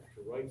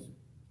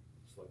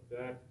like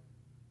that.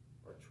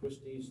 Our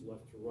twisties,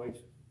 left to right,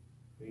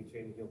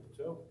 maintaining heel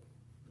to toe.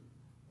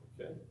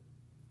 Okay.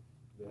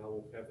 Now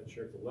we'll have the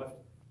chair to the left.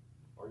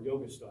 Our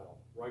yoga style,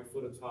 right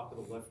foot on top of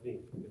the left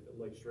knee. Get the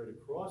leg straight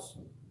across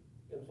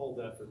and hold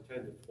that for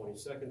 10 to 20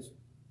 seconds,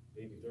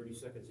 maybe 30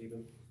 seconds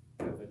even.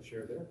 Have that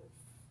chair there.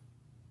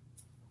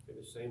 Okay,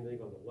 the same thing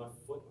on the left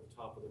foot on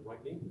top of the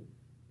right knee.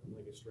 And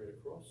leg is straight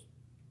across.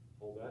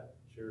 Hold that.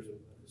 Chairs at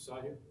the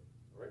side here.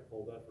 All right,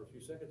 hold that for a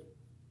few seconds.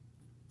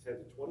 10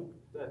 to 20,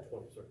 not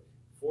 20, sorry.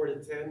 4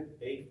 to 10,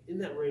 8, in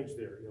that range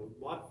there. You know,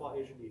 modify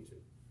as you need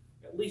to.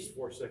 At least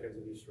 4 seconds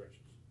in these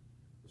stretches.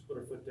 Let's put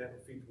our foot down,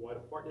 feet wide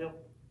apart now.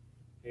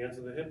 Hands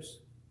on the hips.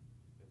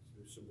 Let's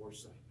do some more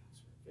side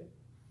bends, okay?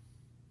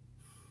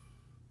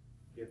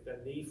 Get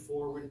that knee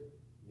forward,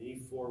 knee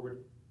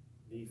forward,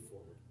 knee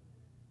forward.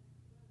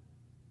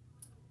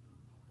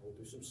 We'll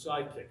do some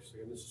side kicks.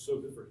 Again, this is so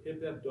good for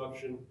hip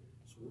abduction,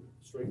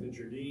 strengthens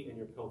your knee and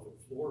your pelvic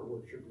floor,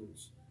 works your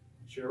glutes.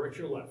 Chair at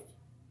your left.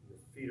 Your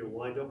feet are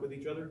lined up with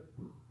each other.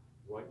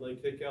 Right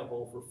leg kick out,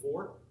 hold for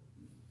 4,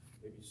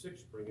 maybe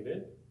 6, bring it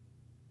in.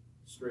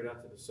 Straight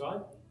out to the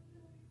side,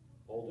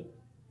 hold it.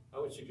 I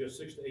would suggest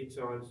 6 to 8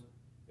 times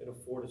and a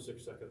 4 to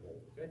 6 second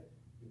hold, okay?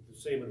 The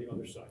same on the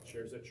other side.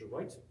 Chairs at your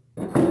right.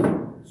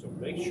 So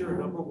make sure,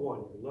 number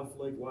 1, your left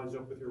leg lines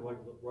up with your right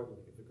leg.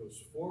 If it goes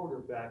forward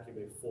or back, you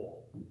may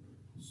fall.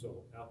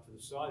 So out to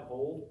the side,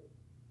 hold.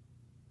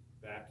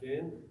 Back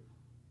in,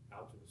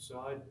 out to the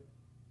side.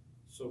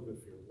 So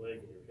good for your leg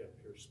and your hip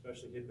here,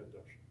 especially hip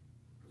abduction.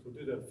 So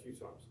do that a few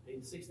times.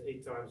 6 to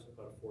 8 times,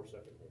 about a 4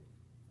 second hold.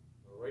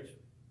 All right?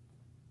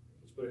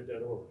 Let's put it down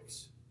to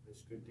relax.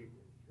 Nice, good deep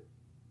breath here.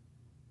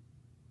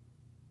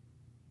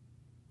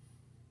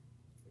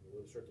 I'm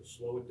going to start to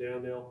slow it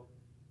down now.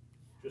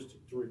 Just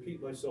to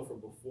repeat myself from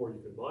before, you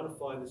can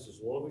modify this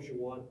as long as you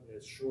want and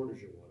as short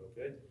as you want,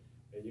 okay?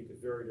 And you can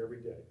vary it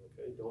every day,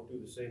 okay? Don't do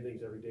the same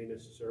things every day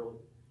necessarily.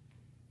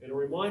 And a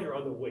reminder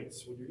on the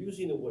weights, when you're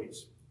using the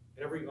weights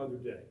every other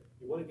day,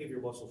 you want to give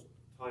your muscles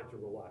time to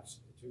relax,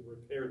 to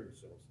repair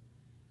themselves,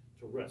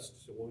 to rest.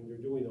 So when you're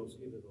doing those,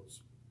 either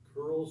those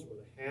curls or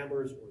the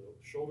hammers or the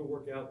shoulder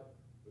workout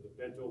or the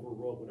bent over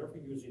row, whenever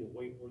you're using a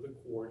weight or the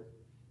cord,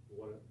 you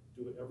want to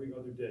do it every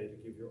other day to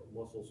give your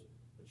muscles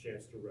a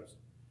chance to rest.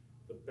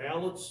 The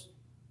balance,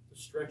 the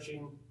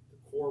stretching, the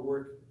core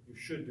work, you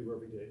should do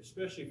every day,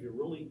 especially if you're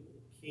really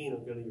keen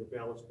on getting your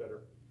balance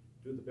better.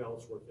 Do the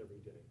balance work every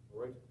day,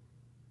 all right?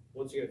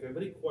 Once again, if you have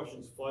any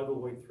questions,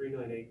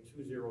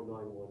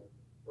 508-398-2091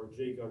 or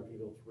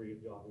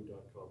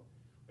jguardino3@yahoo.com.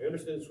 I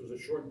understand this was a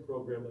shortened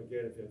program.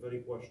 Again, if you have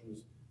any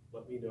questions,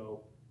 let me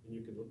know, and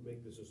you can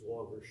make this as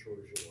long or as short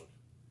as you want.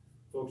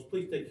 Folks,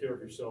 please take care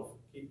of yourself.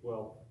 Keep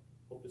well.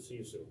 Hope to see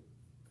you soon.